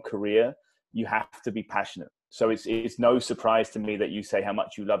a long career, you have to be passionate. So it's no surprise to me that you say how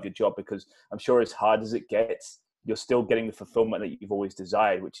much you love your job, because I'm sure as hard as it gets, you're still getting the fulfillment that you've always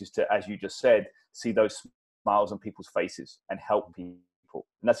desired, which is to, as you just said, see those smiles on people's faces and help people.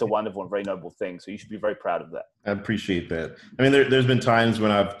 And that's a wonderful and very noble thing. So you should be very proud of that. I appreciate that. I mean, there's been times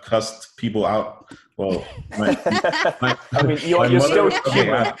when I've cussed people out. Well, I mean, you're still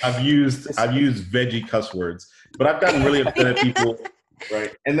human. I've used veggie cuss words, but I've gotten really upset at people,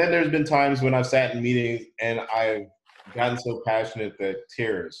 right? And then there's been times when I've sat in meetings and I've gotten so passionate that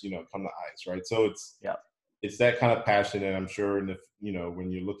tears, come to eyes, right? So it's that kind of passion, and I'm sure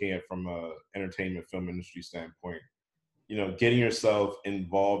when you're looking at from a entertainment film industry standpoint, getting yourself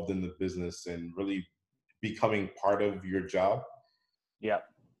involved in the business and really becoming part of your job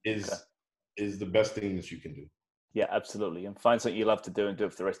is the best thing that you can do. Yeah, absolutely. And find something you love to do and do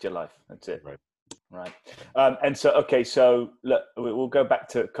it for the rest of your life. That's it. Right. Right. And so, okay, so look, we'll go back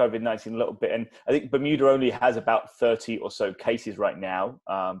to COVID-19 a little bit. And I think Bermuda only has about 30 or so cases right now.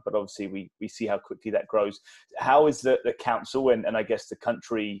 But obviously we see how quickly that grows. How is the council and I guess the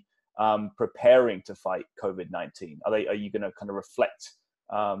country preparing to fight COVID-19? Are you going to kind of reflect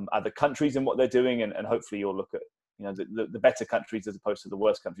other countries and what they're doing? And hopefully you'll look at, you know, the better countries as opposed to the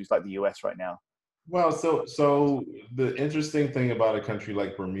worst countries like the US right now. Well, so the interesting thing about a country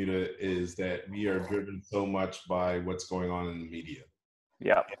like Bermuda is that we are driven so much by what's going on in the media.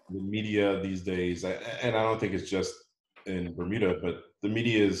 Yeah. The media these days, and I don't think it's just in Bermuda, but the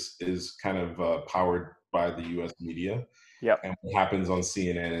media is kind of powered by the U.S. media. Yeah. And what happens on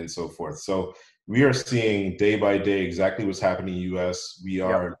CNN and so forth. So we are seeing day by day exactly what's happening in the U.S. We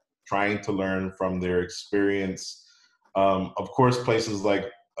are trying to learn from their experience. Of course, places like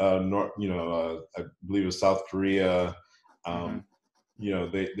I believe it's South Korea. You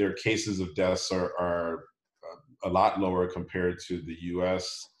know, their cases of deaths are a lot lower compared to the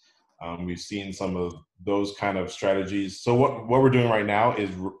U.S. We've seen some of those kind of strategies. So what we're doing right now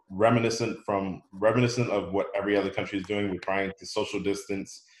is reminiscent of what every other country is doing. We're trying to social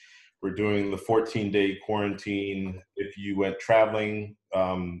distance. We're doing the 14-day quarantine if you went traveling,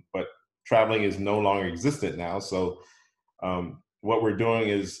 but traveling is no longer existent now. So what we're doing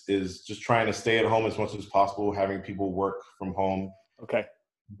is just trying to stay at home as much as possible, having people work from home. Okay.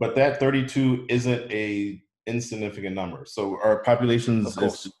 But that 32 isn't a insignificant number. So our population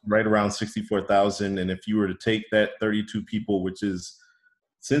is right around 64,000. And if you were to take that 32 people, which is,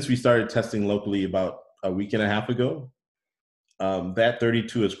 since we started testing locally about a week and a half ago, that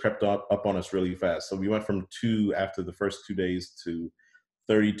 32 has crept up on us really fast. So we went from 2 after the first 2 days to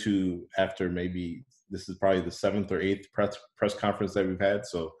 32 after maybe, this is probably the 7th or 8th press conference that we've had.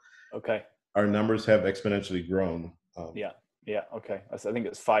 So our numbers have exponentially grown. Yeah. Okay. I think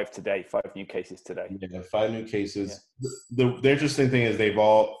it's 5 today, 5 new cases today. Yeah, 5 new cases. Yeah. The interesting thing is they've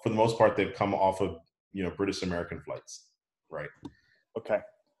all, for the most part, they've come off of, you know, British American flights. Right. Okay.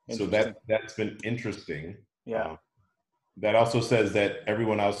 So that's been interesting. Yeah. That also says that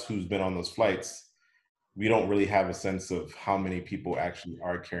everyone else who's been on those flights, we don't really have a sense of how many people actually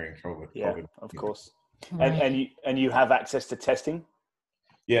are carrying COVID. Yeah, of course. Right. And you have access to testing?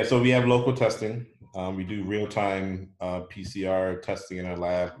 Yeah, so we have local testing. We do real-time PCR testing in our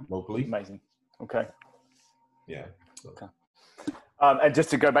lab locally. Amazing. Okay. Yeah. Okay. And just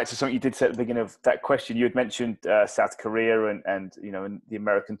to go back to something you did say at the beginning of that question, you had mentioned South Korea and you know, and the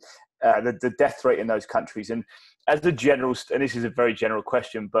American, the death rate in those countries. And as a general, and this is a very general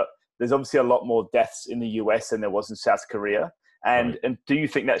question, but there's obviously a lot more deaths in the US than there was in South Korea. And do you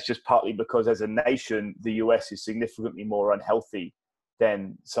think that's just partly because as a nation, the US is significantly more unhealthy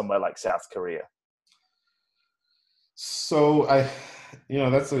than somewhere like South Korea? So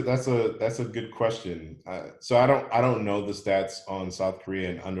that's a good question. So I don't know the stats on South Korea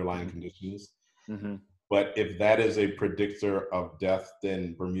and underlying conditions. Mm-hmm. But if that is a predictor of death,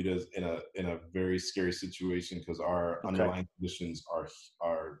 then Bermuda is in a very scary situation because our underlying conditions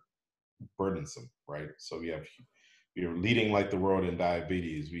are burdensome, right? So we are leading like the world in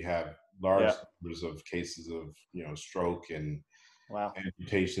diabetes. We have large numbers of cases of, you know, stroke and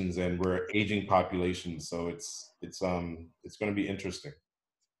amputations, and we're aging population. So it's going to be interesting.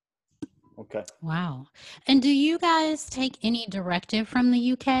 Okay. Wow. And do you guys take any directive from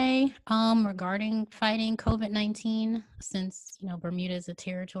the UK regarding fighting COVID-19, since, you know, Bermuda is a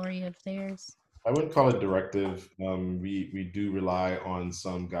territory of theirs? I wouldn't call it directive. We do rely on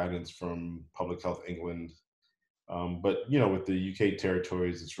some guidance from Public Health England. But, you know, with the UK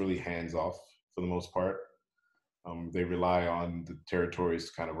territories, it's really hands off for the most part. They rely on the territories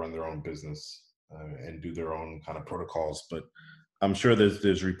to kind of run their own business and do their own kind of protocols. But I'm sure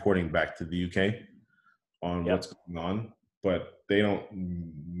there's reporting back to the UK on what's going on, but they don't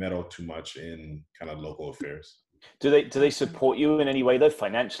meddle too much in kind of local affairs. Do they support you in any way though,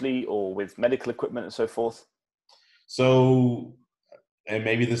 financially or with medical equipment and so forth? So, and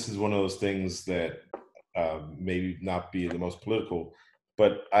maybe this is one of those things that maybe not be the most political,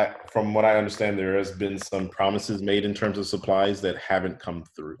 but from what I understand, there has been some promises made in terms of supplies that haven't come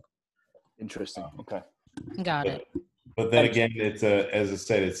through. Interesting. Okay. Got it. But then again, as I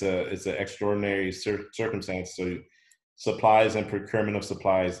said, it's an extraordinary circumstance. So supplies and procurement of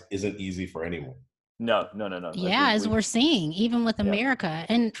supplies isn't easy for anyone. No. Yeah, as we're seeing, even with America.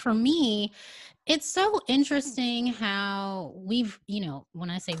 And for me, it's so interesting how we've, you know, when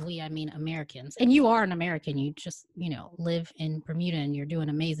I say we, I mean Americans. And you are an American. You just, you know, live in Bermuda and you're doing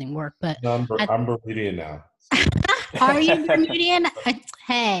amazing work. But no, I'm Bermudian now. Are you Bermudian?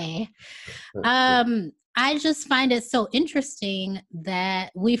 Hey. I just find it so interesting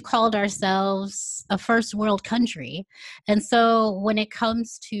that we've called ourselves a first world country. And so when it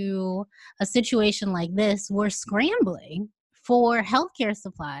comes to a situation like this, we're scrambling for healthcare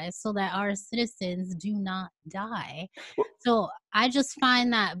supplies so that our citizens do not die. So I just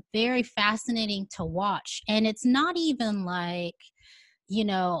find that very fascinating to watch. And it's not even like, you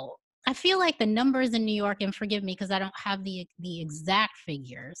know, I feel like the numbers in New York, and forgive me because I don't have the exact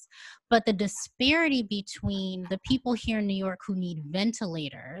figures, but the disparity between the people here in New York who need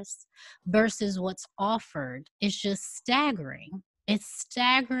ventilators versus what's offered is just staggering. It's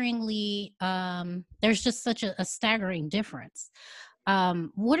staggeringly, there's just such a staggering difference.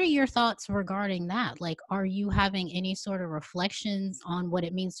 What are your thoughts regarding that? Like, are you having any sort of reflections on what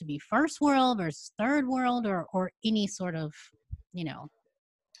it means to be first world versus third world, or any sort of, you know?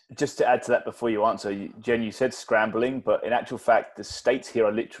 Just to add to that before you answer, Jen, you said scrambling, but in actual fact, the states here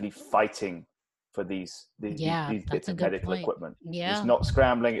are literally fighting for these bits of medical equipment. Yeah. It's not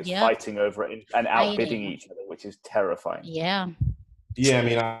scrambling, it's fighting over it and outbidding each other, which is terrifying. Yeah. Yeah, I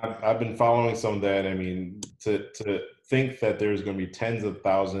mean, I've been following some of that. I mean, to think that there's going to be tens of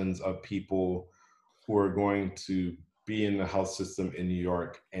thousands of people who are going to be in the health system in New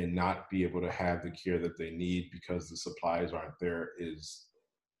York and not be able to have the care that they need because the supplies aren't there is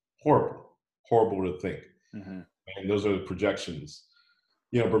horrible to think. Mm-hmm. And those are the projections.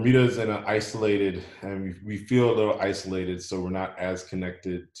 You know, Bermuda is in an isolated, and we feel a little isolated, so we're not as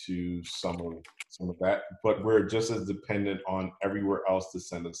connected to some of that, but we're just as dependent on everywhere else to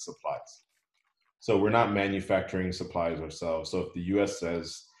send us supplies. So we're not manufacturing supplies ourselves. So if the US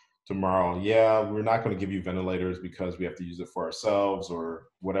says tomorrow, yeah, we're not going to give you ventilators because we have to use it for ourselves, or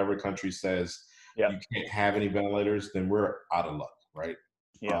whatever country says you can't have any ventilators, then we're out of luck, right?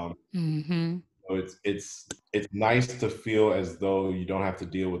 Yeah. So it's nice to feel as though you don't have to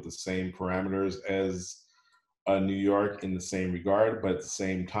deal with the same parameters as New York in the same regard, but at the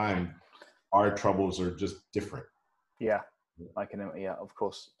same time, our troubles are just different. Yeah, of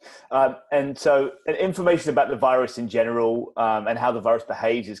course. And so information about the virus in general and how the virus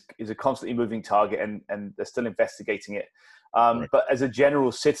behaves is a constantly moving target, and they're still investigating it. Right. But as a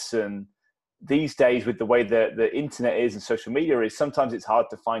general citizen, these days, with the way the internet is and social media is, sometimes it's hard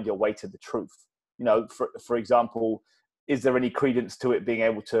to find your way to the truth. You know, for example, is there any credence to it being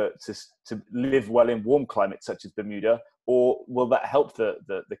able to live well in warm climates such as Bermuda, or will that help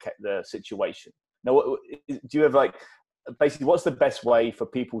the situation? Now, do you have basically what's the best way for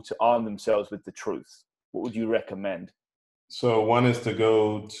people to arm themselves with the truth? What would you recommend? So one is to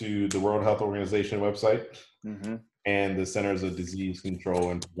go to the World Health Organization website. Mm-hmm. And the Centers of Disease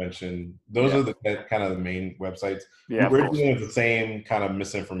Control and Prevention. Those are the kind of the main websites. Yeah, we're dealing with the same kind of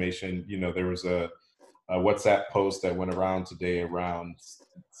misinformation. You know, there was a WhatsApp post that went around today around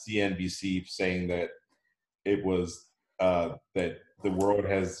CNBC saying that it was that the world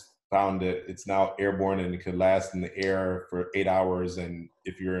has found that it's now airborne and it could last in the air for 8 hours. And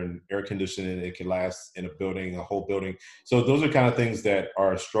if you're in air conditioning, it could last in a whole building. So those are kind of things that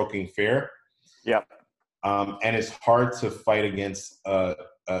are stroking fear. Yeah. And it's hard to fight against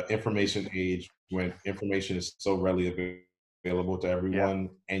information age when information is so readily available to everyone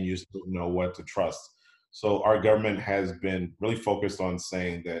and you still know what to trust. So our government has been really focused on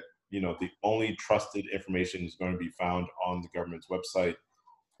saying that, you know, the only trusted information is going to be found on the government's website,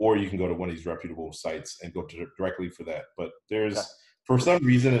 or you can go to one of these reputable sites and go directly for that. But for some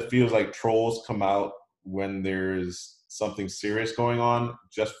reason, it feels like trolls come out when there's something serious going on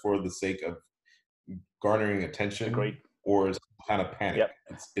just for the sake of garnering attention or some kind of panic.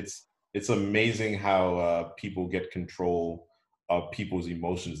 It's amazing how people get control of people's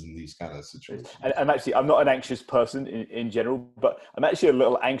emotions in these kind of situations. And I'm not an anxious person in general, but I'm actually a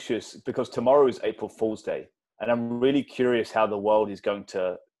little anxious because tomorrow is April Fool's Day, and I'm really curious how the world is going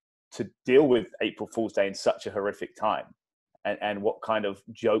to deal with April Fool's Day in such a horrific time, and what kind of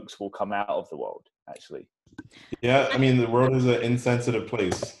jokes will come out of the world, actually. Yeah, I mean, the world is an insensitive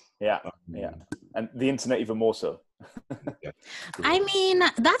place. Yeah. And the internet even more so. I mean,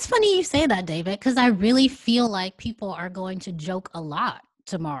 that's funny you say that, David, because I really feel like people are going to joke a lot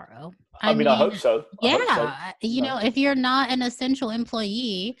tomorrow. I mean, I hope so. You know, if you're not an essential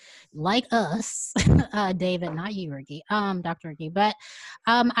employee like us, David, not you, Ricky, Dr. Ricky, but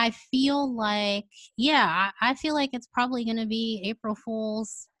I feel like, I feel like it's probably going to be April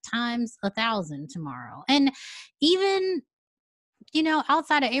Fool's times 1,000 tomorrow. And even, you know,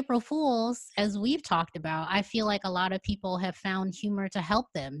 outside of April Fools, as we've talked about, I feel like a lot of people have found humor to help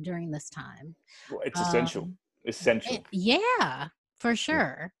them during this time. Well, it's essential. Yeah, for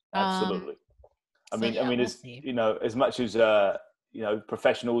sure. Absolutely. I mean, it's, you know, as much as, you know,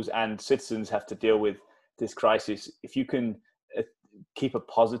 professionals and citizens have to deal with this crisis, if you can keep a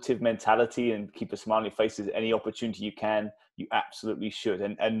positive mentality and keep a smile on your face at any opportunity you can, you absolutely should.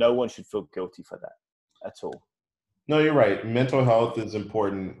 And no one should feel guilty for that at all. No, you're right. Mental health is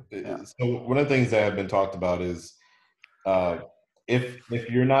important. Yeah. So one of the things that have been talked about is if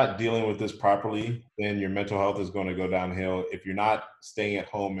you're not dealing with this properly, then your mental health is going to go downhill. If you're not staying at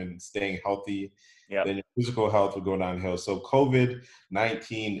home and staying healthy, then your physical health will go downhill. So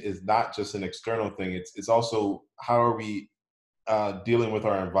COVID-19 is not just an external thing. It's also how are we dealing with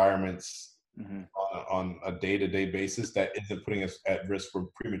our environments on a day-to-day basis that isn't putting us at risk for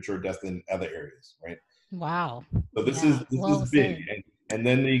premature death in other areas, right? Wow. So this is big. And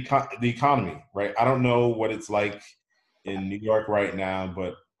then the economy, right? I don't know what it's like in New York right now,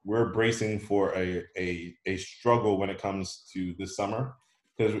 but we're bracing for a struggle when it comes to this summer,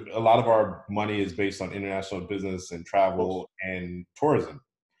 because a lot of our money is based on international business and travel and tourism.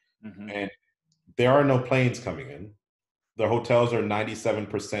 And there are no planes coming in. The hotels are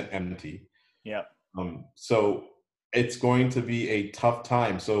 97% empty. Yeah. So it's going to be a tough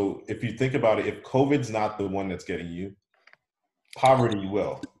time. So if you think about it, if COVID's not the one that's getting you, poverty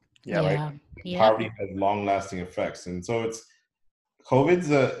will. Yeah. Right. Yeah. Poverty has long-lasting effects, and so this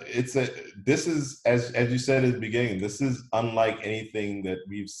is as you said at the beginning, this is unlike anything that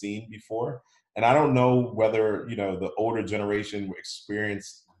we've seen before. And I don't know whether the older generation will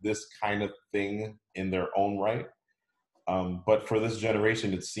experience this kind of thing in their own right. But for this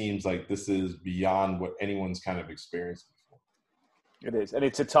generation, it seems like this is beyond what anyone's kind of experienced before. It is. And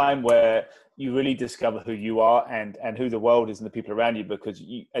it's a time where you really discover who you are and who the world is and the people around you, because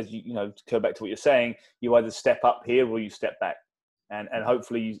you to go back to what you're saying, you either step up here or you step back. And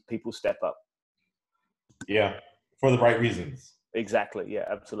hopefully people step up. Yeah, for the right reasons. Exactly. Yeah,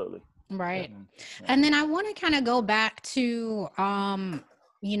 absolutely. Right. Yeah. And then I want to kind of go back to,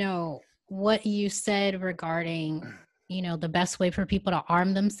 what you said regarding the best way for people to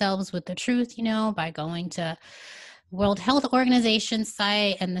arm themselves with the truth, by going to World Health Organization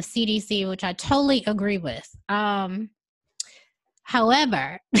site and the CDC, which I totally agree with.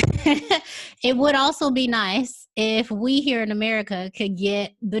 However, it would also be nice if we here in America could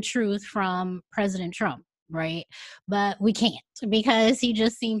get the truth from President Trump, right? But we can't, because he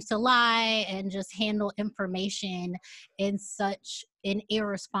just seems to lie and just handle information in such an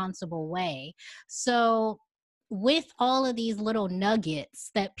irresponsible way. So with all of these little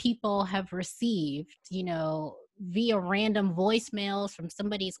nuggets that people have received, via random voicemails from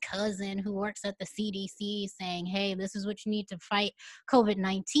somebody's cousin who works at the CDC saying, hey, this is what you need to fight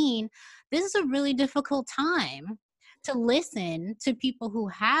COVID-19, this is a really difficult time to listen to people who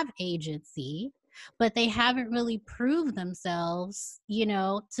have agency, but they haven't really proved themselves,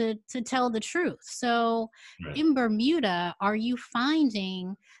 to tell the truth. So in Bermuda, are you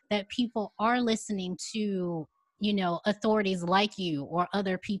finding that people are listening to authorities like you or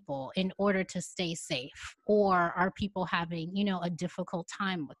other people in order to stay safe? Or are people having, a difficult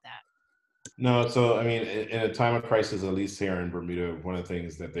time with that? No. So, I mean, in a time of crisis, at least here in Bermuda, one of the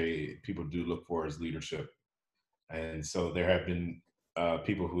things that people do look for is leadership. And so there have been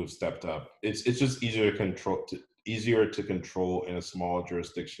people who have stepped up. It's just easier to control in a small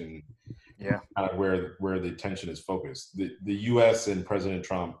jurisdiction. Yeah. Where the attention is focused. The U.S. and President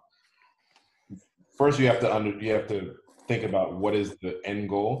Trump, first, you have to think about what is the end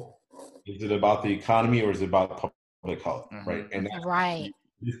goal. Is it about the economy or is it about public health, right? And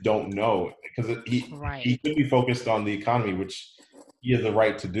you just don't know, because he could be focused on the economy, which he has the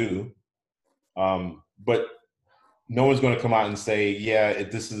right to do, but no one's going to come out and say,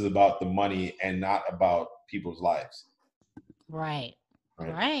 this is about the money and not about people's lives. Right.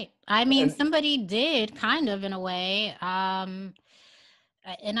 I mean, somebody did kind of, in a way.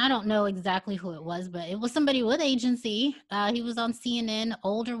 And I don't know exactly who it was, but it was somebody with agency. He was on CNN,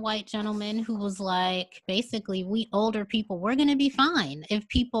 older white gentleman who was like, basically, we older people, we're going to be fine if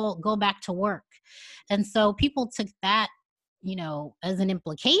people go back to work. And so people took that, as an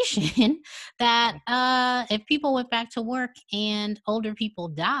implication that if people went back to work and older people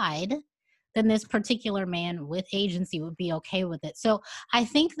died, then this particular man with agency would be okay with it. So I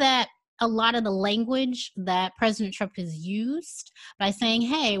think that a lot of the language that President Trump has used by saying,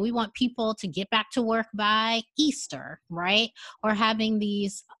 hey, we want people to get back to work by Easter, right? Or having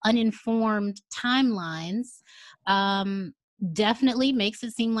these uninformed timelines definitely makes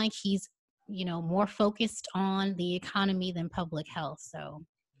it seem like he's, more focused on the economy than public health. So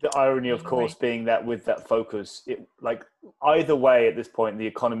the irony, of course, being that with that focus, either way at this point, the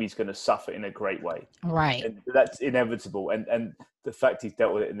economy is going to suffer in a great way. Right. And that's inevitable. And the fact he's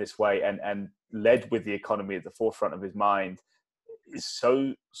dealt with it in this way and led with the economy at the forefront of his mind, is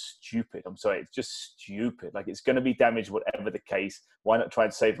so stupid. I'm sorry, it's just stupid. Like, it's going to be damaged, whatever the case. Why not try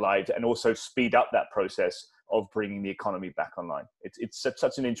and save lives and also speed up that process of bringing the economy back online? It's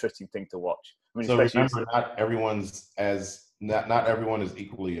such an interesting thing to watch. I mean, so remember, not everyone is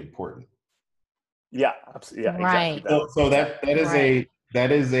equally important. Yeah, absolutely. Yeah, right. Exactly. So that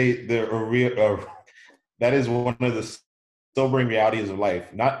is one of the sobering realities of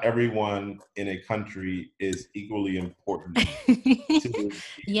life. Not everyone in a country is equally important to the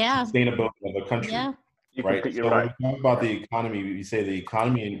sustainability of a country. Yeah. Right. So when we talk about the economy, we say the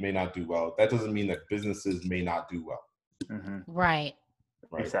economy may not do well. That doesn't mean that businesses may not do well. Mm-hmm. Right.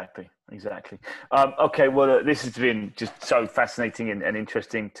 Exactly. Okay. Well, this has been just so fascinating and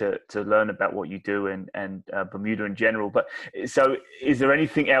interesting to learn about what you do and Bermuda in general. But so, is there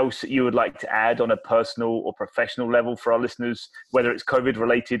anything else that you would like to add on a personal or professional level for our listeners, whether it's COVID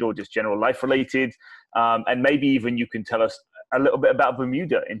related or just general life related? And maybe even you can tell us a little bit about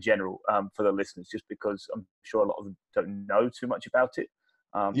Bermuda in general for the listeners, just because I'm sure a lot of them don't know too much about it.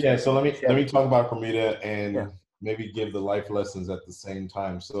 So let me talk about Bermuda and maybe give the life lessons at the same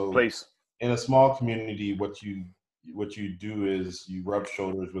time. So please, in a small community, what you do is you rub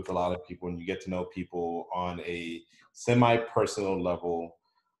shoulders with a lot of people and you get to know people on a semi-personal level.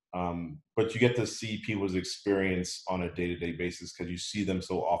 But you get to see people's experience on a day-to-day basis because you see them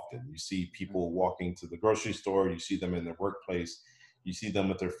so often. You see people walking to the grocery store, you see them in their workplace, you see them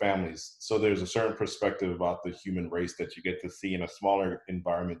with their families. So there's a certain perspective about the human race that you get to see in a smaller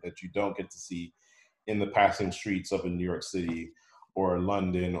environment that you don't get to see in the passing streets of a New York City or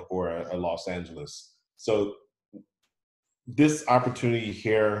London or a Los Angeles. So this opportunity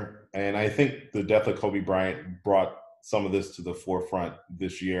here, and I think the death of Kobe Bryant brought some of this to the forefront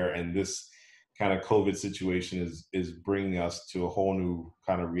this year, and this kind of COVID situation is bringing us to a whole new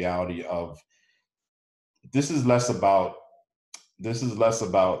kind of reality of this is less about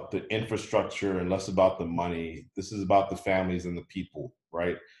the infrastructure and less about the money. This is about the families and the people,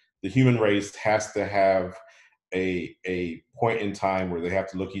 right? The human race has to have a point in time where they have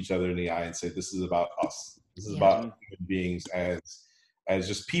to look each other in the eye and say, this is about us. This is about human beings as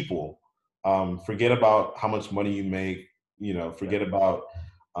just people. Forget about how much money you make, forget about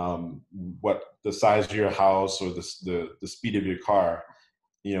what the size of your house or the speed of your car.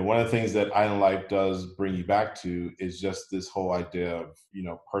 One of the things that Island Life does bring you back to is just this whole idea of,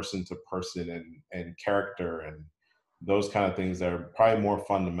 person to person and character and those kind of things that are probably more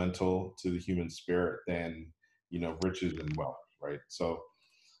fundamental to the human spirit than, riches and wealth, right? So,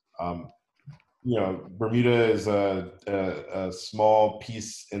 Bermuda is a small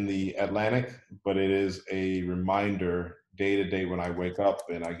piece in the Atlantic, but it is a reminder day to day when I wake up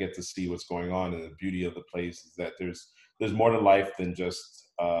and I get to see what's going on. And the beauty of the place is that there's more to life than just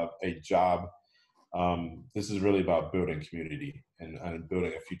a job. This is really about building community and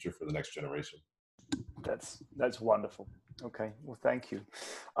building a future for the next generation. That's wonderful. Okay, well, thank you.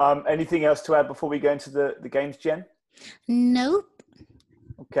 Anything else to add before we go into the games, Jen? Nope.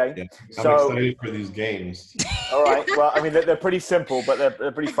 Okay. Yeah, I'm excited for these games. All right. Well, I mean, they're pretty simple, but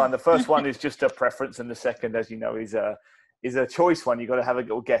they're pretty fun. The first one is just a preference, and the second, as you know, is a choice one. You've got to have a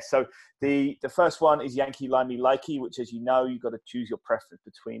little guess. So the first one is Yankee Limey Likey, which, as you know, you've got to choose your preference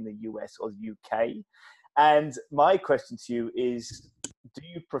between the US or the UK. And my question to you is, do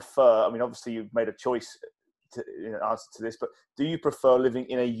you prefer, I mean, obviously you've made a choice in answer to this, but do you prefer living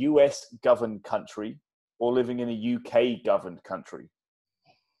in a US governed country or living in a UK governed country?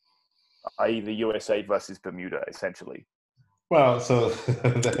 I.e. the USA versus Bermuda, essentially. Well, so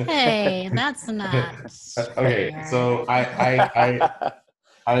hey, that's not okay. fair. So I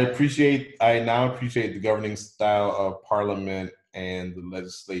now appreciate the governing style of Parliament and the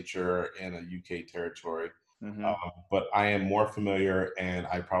legislature in a UK territory. Mm-hmm. But I am more familiar, and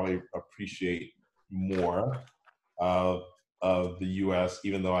I probably appreciate more of the US,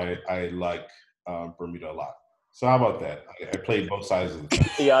 even though I like Bermuda a lot. So how about that? I played both sides of the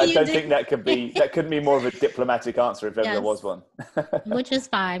fence. Yeah, I don't think that couldn't be more of a diplomatic answer if ever there was one. Which is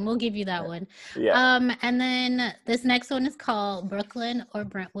fine. We'll give you that one. Yeah. And then this next one is called Brooklyn or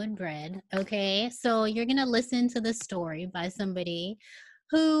Brentwood Bread. Okay. So you're gonna listen to the story by somebody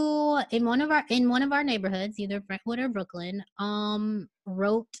who in one of our neighborhoods, either Brentwood or Brooklyn,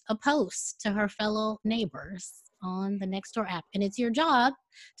 wrote a post to her fellow neighbors on the Nextdoor app. And it's your job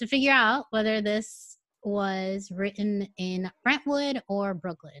to figure out whether this was written in Brentwood or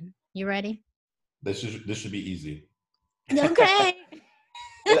Brooklyn. You ready? This should be easy. Okay.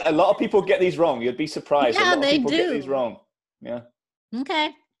 A lot of people get these wrong. You'd be surprised. Yeah, a lot of they people do. Get these wrong. Yeah. Okay.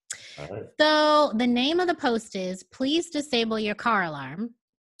 All right. So the name of the post is, please disable your car alarm.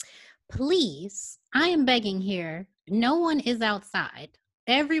 Please, I am begging here No one is outside.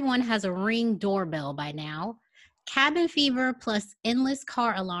 Everyone has a Ring doorbell by now. Cabin fever plus endless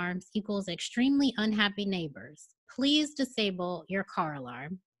car alarms equals extremely unhappy neighbors. Please disable your car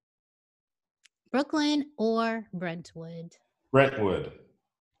alarm. Brooklyn or Brentwood? Brentwood.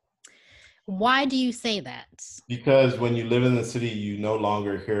 Why do you say that? Because when you live in the city, you no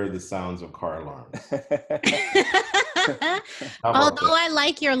longer hear the sounds of car alarms. Although I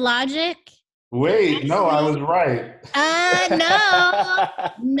like your logic. Wait, actually, no, I was right.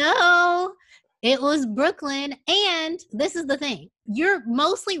 No. It was Brooklyn. And this is the thing. You're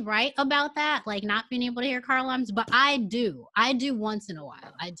mostly right about that, like not being able to hear car alarms, but I do once in a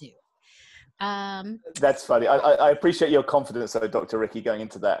while. I do. That's funny. I appreciate your confidence, though, Dr. Ricky, going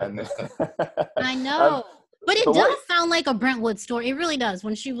into that. And I know, but it does sound like a Brentwood story. It really does.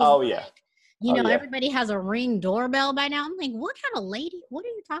 When she was, everybody has a Ring doorbell by now. I'm like, what kind of lady? What are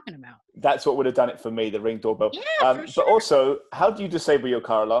you talking about? That's what would have done it for me, the Ring doorbell. Yeah, for sure. But also, how do you disable your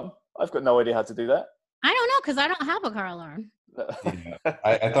car alarm? I've got no idea how to do that. I don't know, because I don't have a car alarm. Yeah.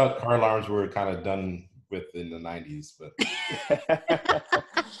 I thought car alarms were kind of done with in the 90s, but.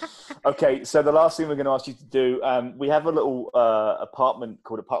 Okay, so the last thing we're going to ask you to do, we have a little apartment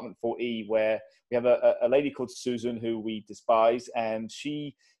called Apartment 4E where we have a lady called Susan who we despise, and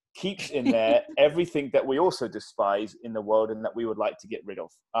she keeps in there everything that we also despise in the world and that we would like to get rid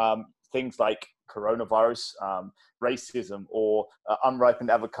of. Things like coronavirus, racism, or unripened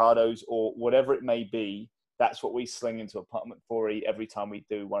avocados, or whatever it may be. That's what we sling into Apartment 4E every time we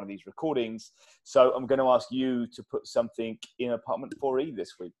do one of these recordings. So I'm going to ask you to put something in Apartment 4E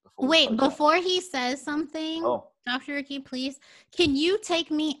this week. Before he says something, Dr. Ricky, please, can you take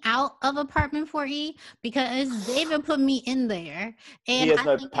me out of Apartment 4E? Because David put me in there, and I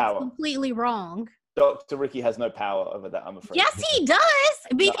think it's completely wrong. Dr. Ricky has no power over that, I'm afraid. Yes, he does,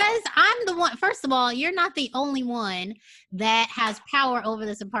 because I'm the one. First of all, you're not the only one that has power over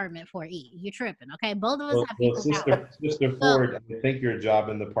this Apartment 4E. You're tripping, okay? Both of us have people power. Sister Ford, I think your job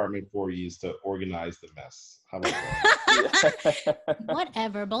in the Apartment 4E is to organize the mess. How about that?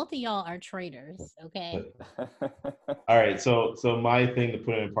 Whatever. Both of y'all are traitors, okay? All right, so my thing to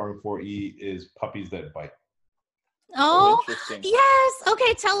put in Apartment 4E is puppies that bite. Oh, yes.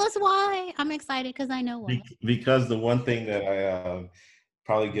 Okay, tell us why. I'm excited because I know why. Because the one thing that I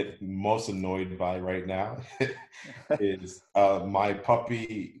probably get most annoyed by right now is my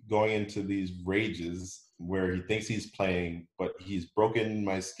puppy going into these rages where he thinks he's playing, but he's broken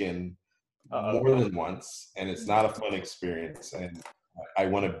my skin more than once, and it's not a fun experience. And I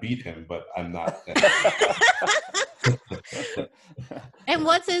want to beat him, but I'm not. And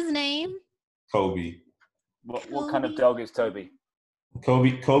what's his name? Kobe. What kind of dog is Toby?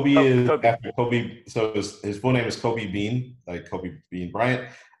 Kobe is after Kobe. So his full name is Kobe Bean, like Kobe Bean Bryant,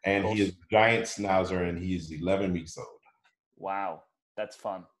 and he is a giant schnauzer, and he's 11 weeks old. Wow, that's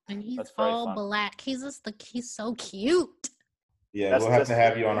fun. And he's all black. He's so cute. Yeah, we'll have to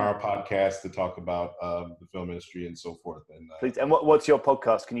have you on our podcast to talk about the film industry and so forth. And please. And what's your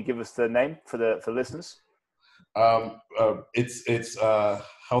podcast? Can you give us the name for the listeners? It's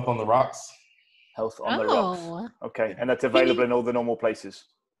Health on the Rocks. Health on the Rocks. Okay, and that's available in all the normal places.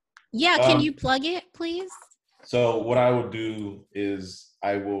 Yeah, can you plug it, please? So what I will do is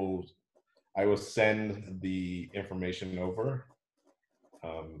I will send the information over.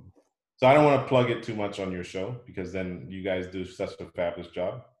 So I don't want to plug it too much on your show because then you guys do such a fabulous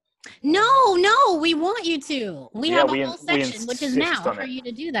job. No, we want you to. We have a whole section, which is now for you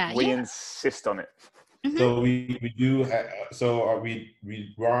to do that. We insist on it. Mm-hmm. So we do.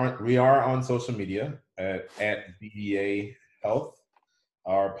 We are on social media at BDA Health.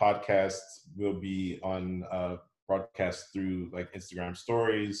 Our podcast will be on broadcast through like Instagram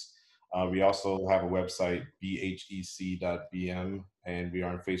stories. We also have a website, bhec.bm, and we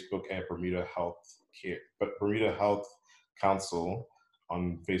are on Facebook at Bermuda Health Council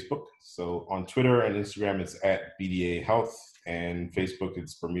on Facebook. So on Twitter and Instagram, it's at BDA Health, and Facebook,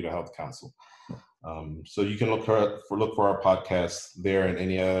 it's Bermuda Health Council. So you can look for our podcast there and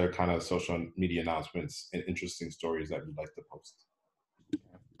any other kind of social media announcements and interesting stories that we'd like to post.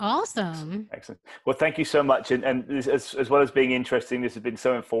 Awesome. Excellent. Well, thank you so much. And this, as well as being interesting, this has been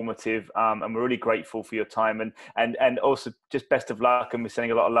so informative. And we're really grateful for your time and also just best of luck. And we're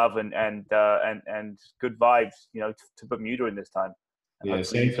sending a lot of love and good vibes, to Bermuda in this time. Yeah,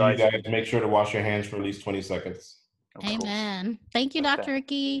 same to you guys. Make sure to wash your hands for at least 20 seconds. Amen. Thank you, Dr.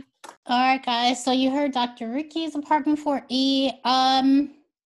 Ricky. All right, guys. So you heard Dr. Ricky's Apartment 4E.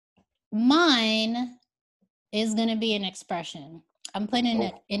 Mine is going to be an expression. I'm putting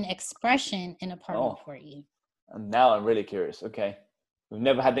an expression in Apartment 4E. And now I'm really curious. Okay. We've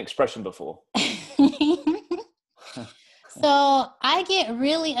never had an expression before. So I get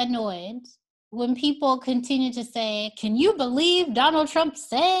really annoyed when people continue to say, "Can you believe Donald Trump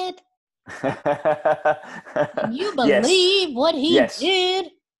said? Can you Yes. believe what he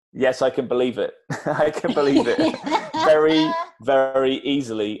did?" Yes, I can believe it. I can believe it. Very, very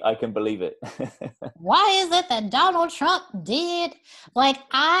easily, I can believe it. Why is it that Donald Trump did? Like,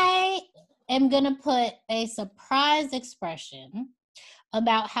 I am going to put a surprise expression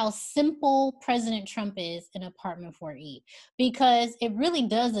about how simple President Trump is in Apartment 4E, because it really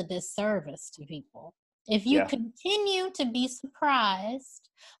does a disservice to people. If you continue to be surprised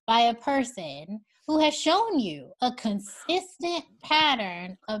by a person who has shown you a consistent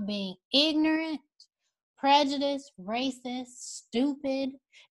pattern of being ignorant, prejudiced, racist, stupid,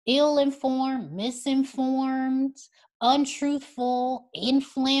 ill-informed, misinformed, untruthful,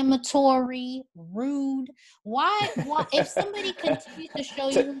 inflammatory, rude. Why if somebody continues to show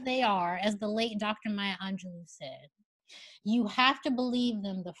you who they are, as the late Dr. Maya Angelou said, you have to believe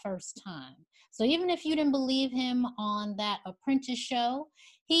them the first time. So even if you didn't believe him on that Apprentice show,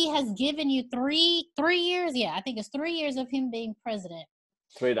 he has given you three years. Yeah, I think it's 3 years of him being president.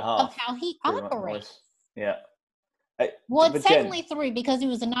 3.5. Of how he operates. Yeah. Well, it's technically 3 because he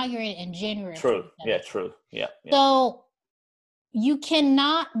was inaugurated in January. True. Yeah, true. Yeah. So you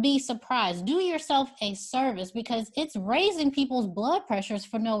cannot be surprised. Do yourself a service, because it's raising people's blood pressures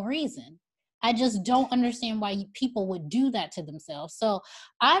for no reason. I just don't understand why people would do that to themselves. So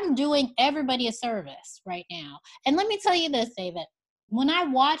I'm doing everybody a service right now. And let me tell you this, David. When I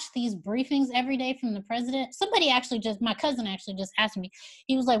watch these briefings every day from the president, my cousin actually just asked me,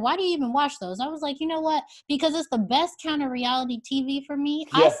 he was like, "Why do you even watch those?" I was like, you know what? Because it's the best kind of reality TV for me.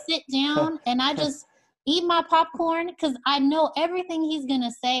 Yeah. I sit down and I just eat my popcorn because I know everything he's going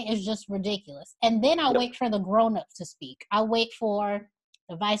to say is just ridiculous. And then I wait for the grown-ups to speak. I wait for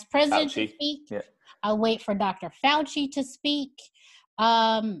the vice president to speak. Yeah. I wait for Dr. Fauci to speak.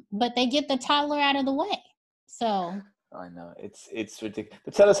 But they get the toddler out of the way. So I know it's ridiculous.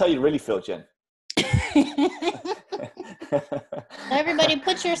 But tell us how you really feel, Jen. Everybody,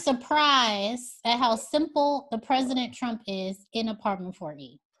 put your surprise at how simple the President Trump is in Apartment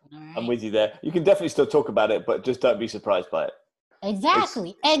 4E. Right. I'm with you there. You can definitely still talk about it, but just don't be surprised by it.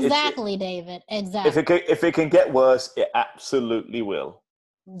 Exactly, David. Exactly. If it can get worse, it absolutely will.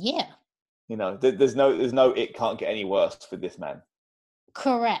 Yeah. You know, there's no it can't get any worse for this man.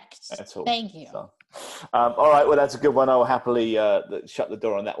 Correct. That's all. Thank you. So, all right, well, that's a good one. I'll happily shut the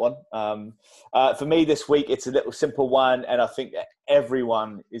door on that one. For me this week, it's a little simple one, and I think that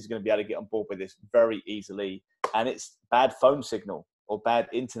everyone is going to be able to get on board with this very easily. And it's bad phone signal or bad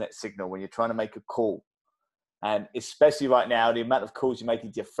internet signal when you're trying to make a call. And especially right now, the amount of calls you're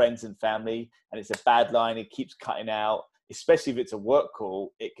making to your friends and family, and it's a bad line, it keeps cutting out, especially if it's a work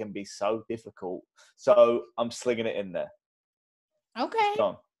call, it can be so difficult. So I'm slinging it in there. Okay.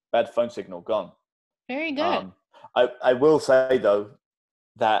 Gone. Bad phone signal, gone. Very good. I will say, though,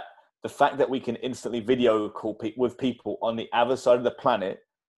 that the fact that we can instantly video call with people on the other side of the planet,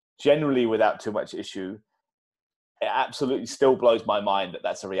 generally without too much issue, it absolutely still blows my mind that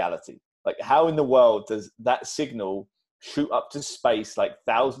that's a reality. Like, how in the world does that signal shoot up to space like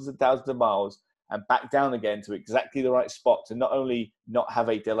thousands and thousands of miles and back down again to exactly the right spot to not only not have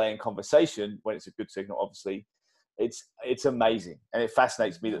a delay in conversation when it's a good signal, obviously, it's amazing. And it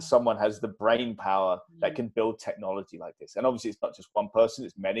fascinates me that someone has the brain power that can build technology like this. And obviously it's not just one person,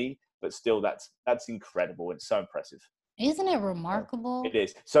 it's many, but still that's incredible. And it's so impressive. Isn't it remarkable? It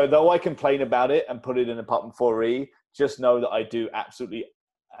is. So though I complain about it and put it in Apartment 4E, just know that I do absolutely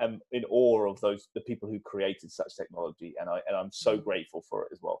am in awe of the people who created such technology. And I'm so grateful for it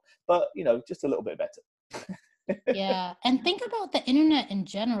as well. But, you know, just a little bit better. Yeah. And think about the internet in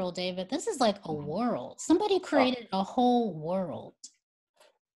general, David. This is like a world. Somebody created a whole world.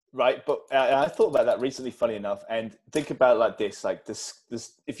 Right. But I thought about that recently, funny enough, and think about it like this,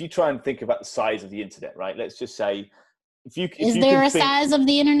 if you try and think about the size of the internet, right? Let's just say, is there a size of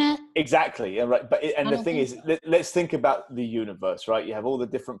the internet? Exactly. Right. But the thing is, let's think about the universe, right? You have all the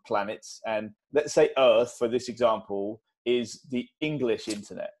different planets, and let's say Earth, for this example, is the English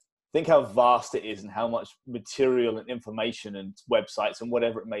internet. Think how vast it is and how much material and information and websites and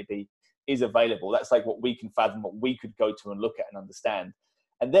whatever it may be is available. That's like what we can fathom, what we could go to and look at and understand.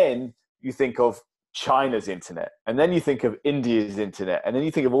 And then you think of China's internet, and then you think of India's internet, and then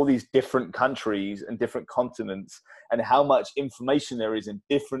you think of all these different countries and different continents and how much information there is in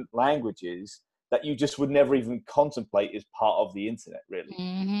different languages that you just would never even contemplate as part of the internet, really,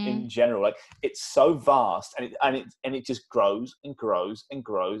 in general. Like, it's so vast, and it just grows and grows and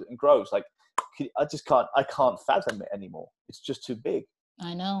grows and grows. Like, I can't fathom it anymore. It's just too big.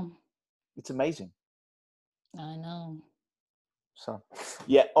 I know. It's amazing. I know. So,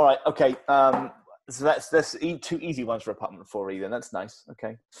 yeah. All right. Okay. So that's two easy ones for Apartment 4E. Then that's nice.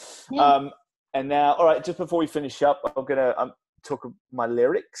 Okay. Yeah. And now, all right. Just before we finish up, I'm gonna talk of my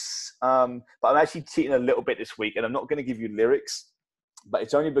lyrics. But I'm actually cheating a little bit this week, and I'm not going to give you lyrics, but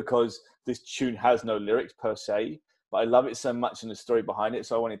it's only because this tune has no lyrics per se. But I love it so much and the story behind it,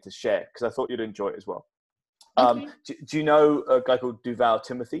 so I wanted to share because I thought you'd enjoy it as well. Okay. Do you know a guy called Duval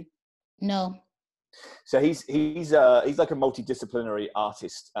Timothy? No. So he's like a multidisciplinary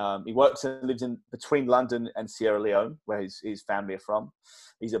artist. He works and lives in between London and Sierra Leone, where his family are from.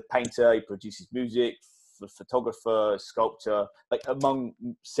 He's a painter. He produces music, photographer, sculptor, like among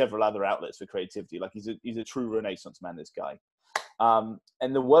several other outlets for creativity. Like he's a true Renaissance man, this guy.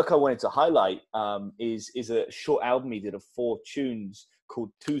 And the work I wanted to highlight is a short album he did of 4 tunes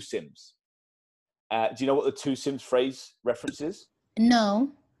called Two Sims. Do you know what the Two Sims phrase references?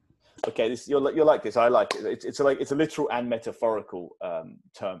 No. Okay, you'll like this. I like it. It's a literal and metaphorical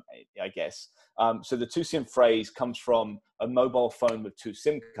term, I guess. So the two SIM phrase comes from a mobile phone with 2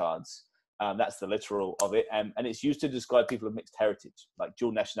 SIM cards. That's the literal of it, and it's used to describe people of mixed heritage, like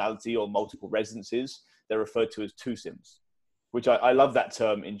dual nationality or multiple residences. They're referred to as 2 SIMs, which I love that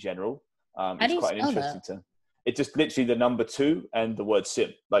term in general. It's quite an interesting term. It's just literally the number 2 and the word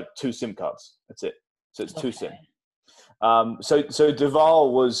SIM, like 2 SIM cards. That's it. So it's 2 SIM. So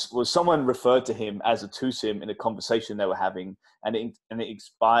Duval was someone referred to him as a 2 SIM in a conversation they were having, and it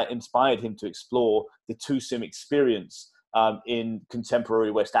inspired him to explore the 2 SIM experience in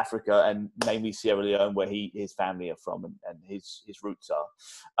contemporary West Africa, and namely Sierra Leone, where his family are from and his roots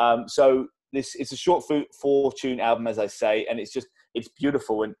are. So it's a short 4-tune album, as I say, and it's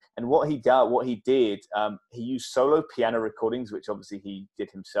beautiful. And what he did, he used solo piano recordings, which obviously he did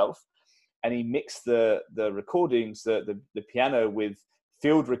himself. And he mixed the recordings, the piano, with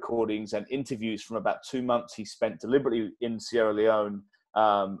field recordings and interviews from about 2 months he spent deliberately in Sierra Leone,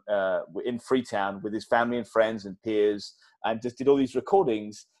 in Freetown, with his family and friends and peers, and just did all these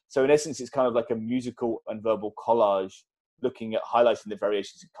recordings. So in essence, it's kind of like a musical and verbal collage, looking at highlighting the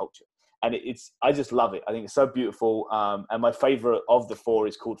variations in culture. And I just love it. I think it's so beautiful. And my favorite of the 4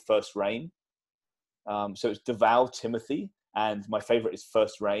 is called First Rain. So it's Duval Timothy. And my favorite is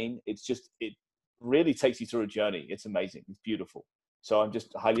First Rain. It really takes you through a journey. It's amazing. It's beautiful. So I'm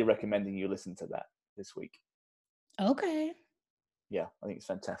just highly recommending you listen to that this week. Okay. Yeah, I think it's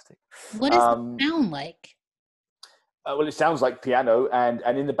fantastic. What does it sound like? Well, it sounds like piano, and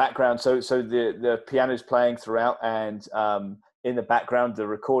in the background. So the piano is playing throughout, and in the background, the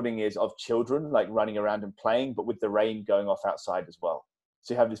recording is of children like running around and playing, but with the rain going off outside as well.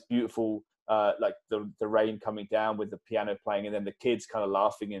 So you have this beautiful, like the rain coming down with the piano playing, and then the kids kind of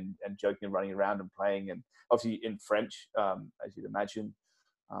laughing and joking and running around and playing, and obviously in French, as you'd imagine.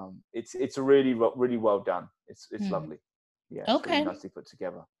 It's a really well done. It's lovely. Yeah, it's really nicely put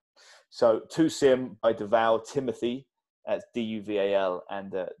together. So 2 SIM by Duval Timothy, that's Duval,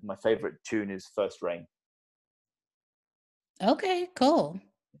 and my favorite tune is First Rain. Okay, cool.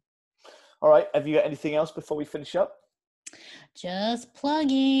 All right, have you got anything else before we finish up? Just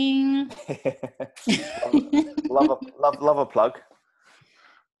plugging. love a plug.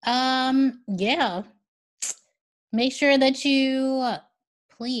 Yeah. Make sure that you,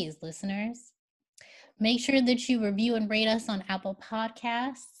 please, listeners, make sure that you review and rate us on Apple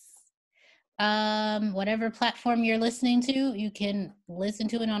Podcasts. Whatever platform you're listening to, you can listen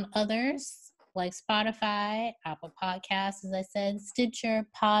to it on others like Spotify, Apple Podcasts, as I said, Stitcher,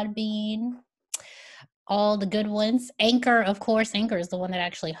 Podbean, all the good ones. Anchor, of course. Anchor is the one that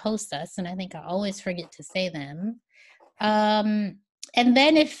actually hosts us, and I think I always forget to say them. And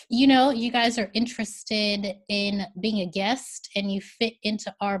then if, you guys are interested in being a guest and you fit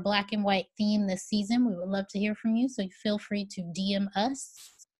into our black and white theme this season, we would love to hear from you. So feel free to DM us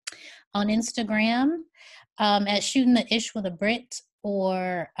on Instagram at Shooting the Ish with a Brit,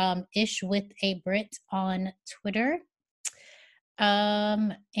 or Ish with a Brit on Twitter.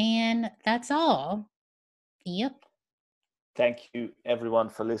 And that's all. Yep. Thank you, everyone,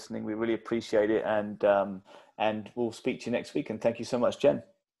 for listening. We really appreciate it. And we'll speak to you next week. And thank you so much, Jen.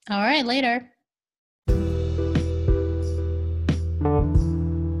 All right, later.